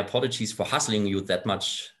accept my apologies for hustling you that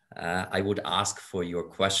much, I would ask for your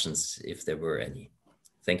questions if there were any.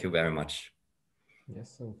 Thank you very much.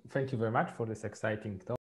 Yes, so thank you very much for this exciting talk.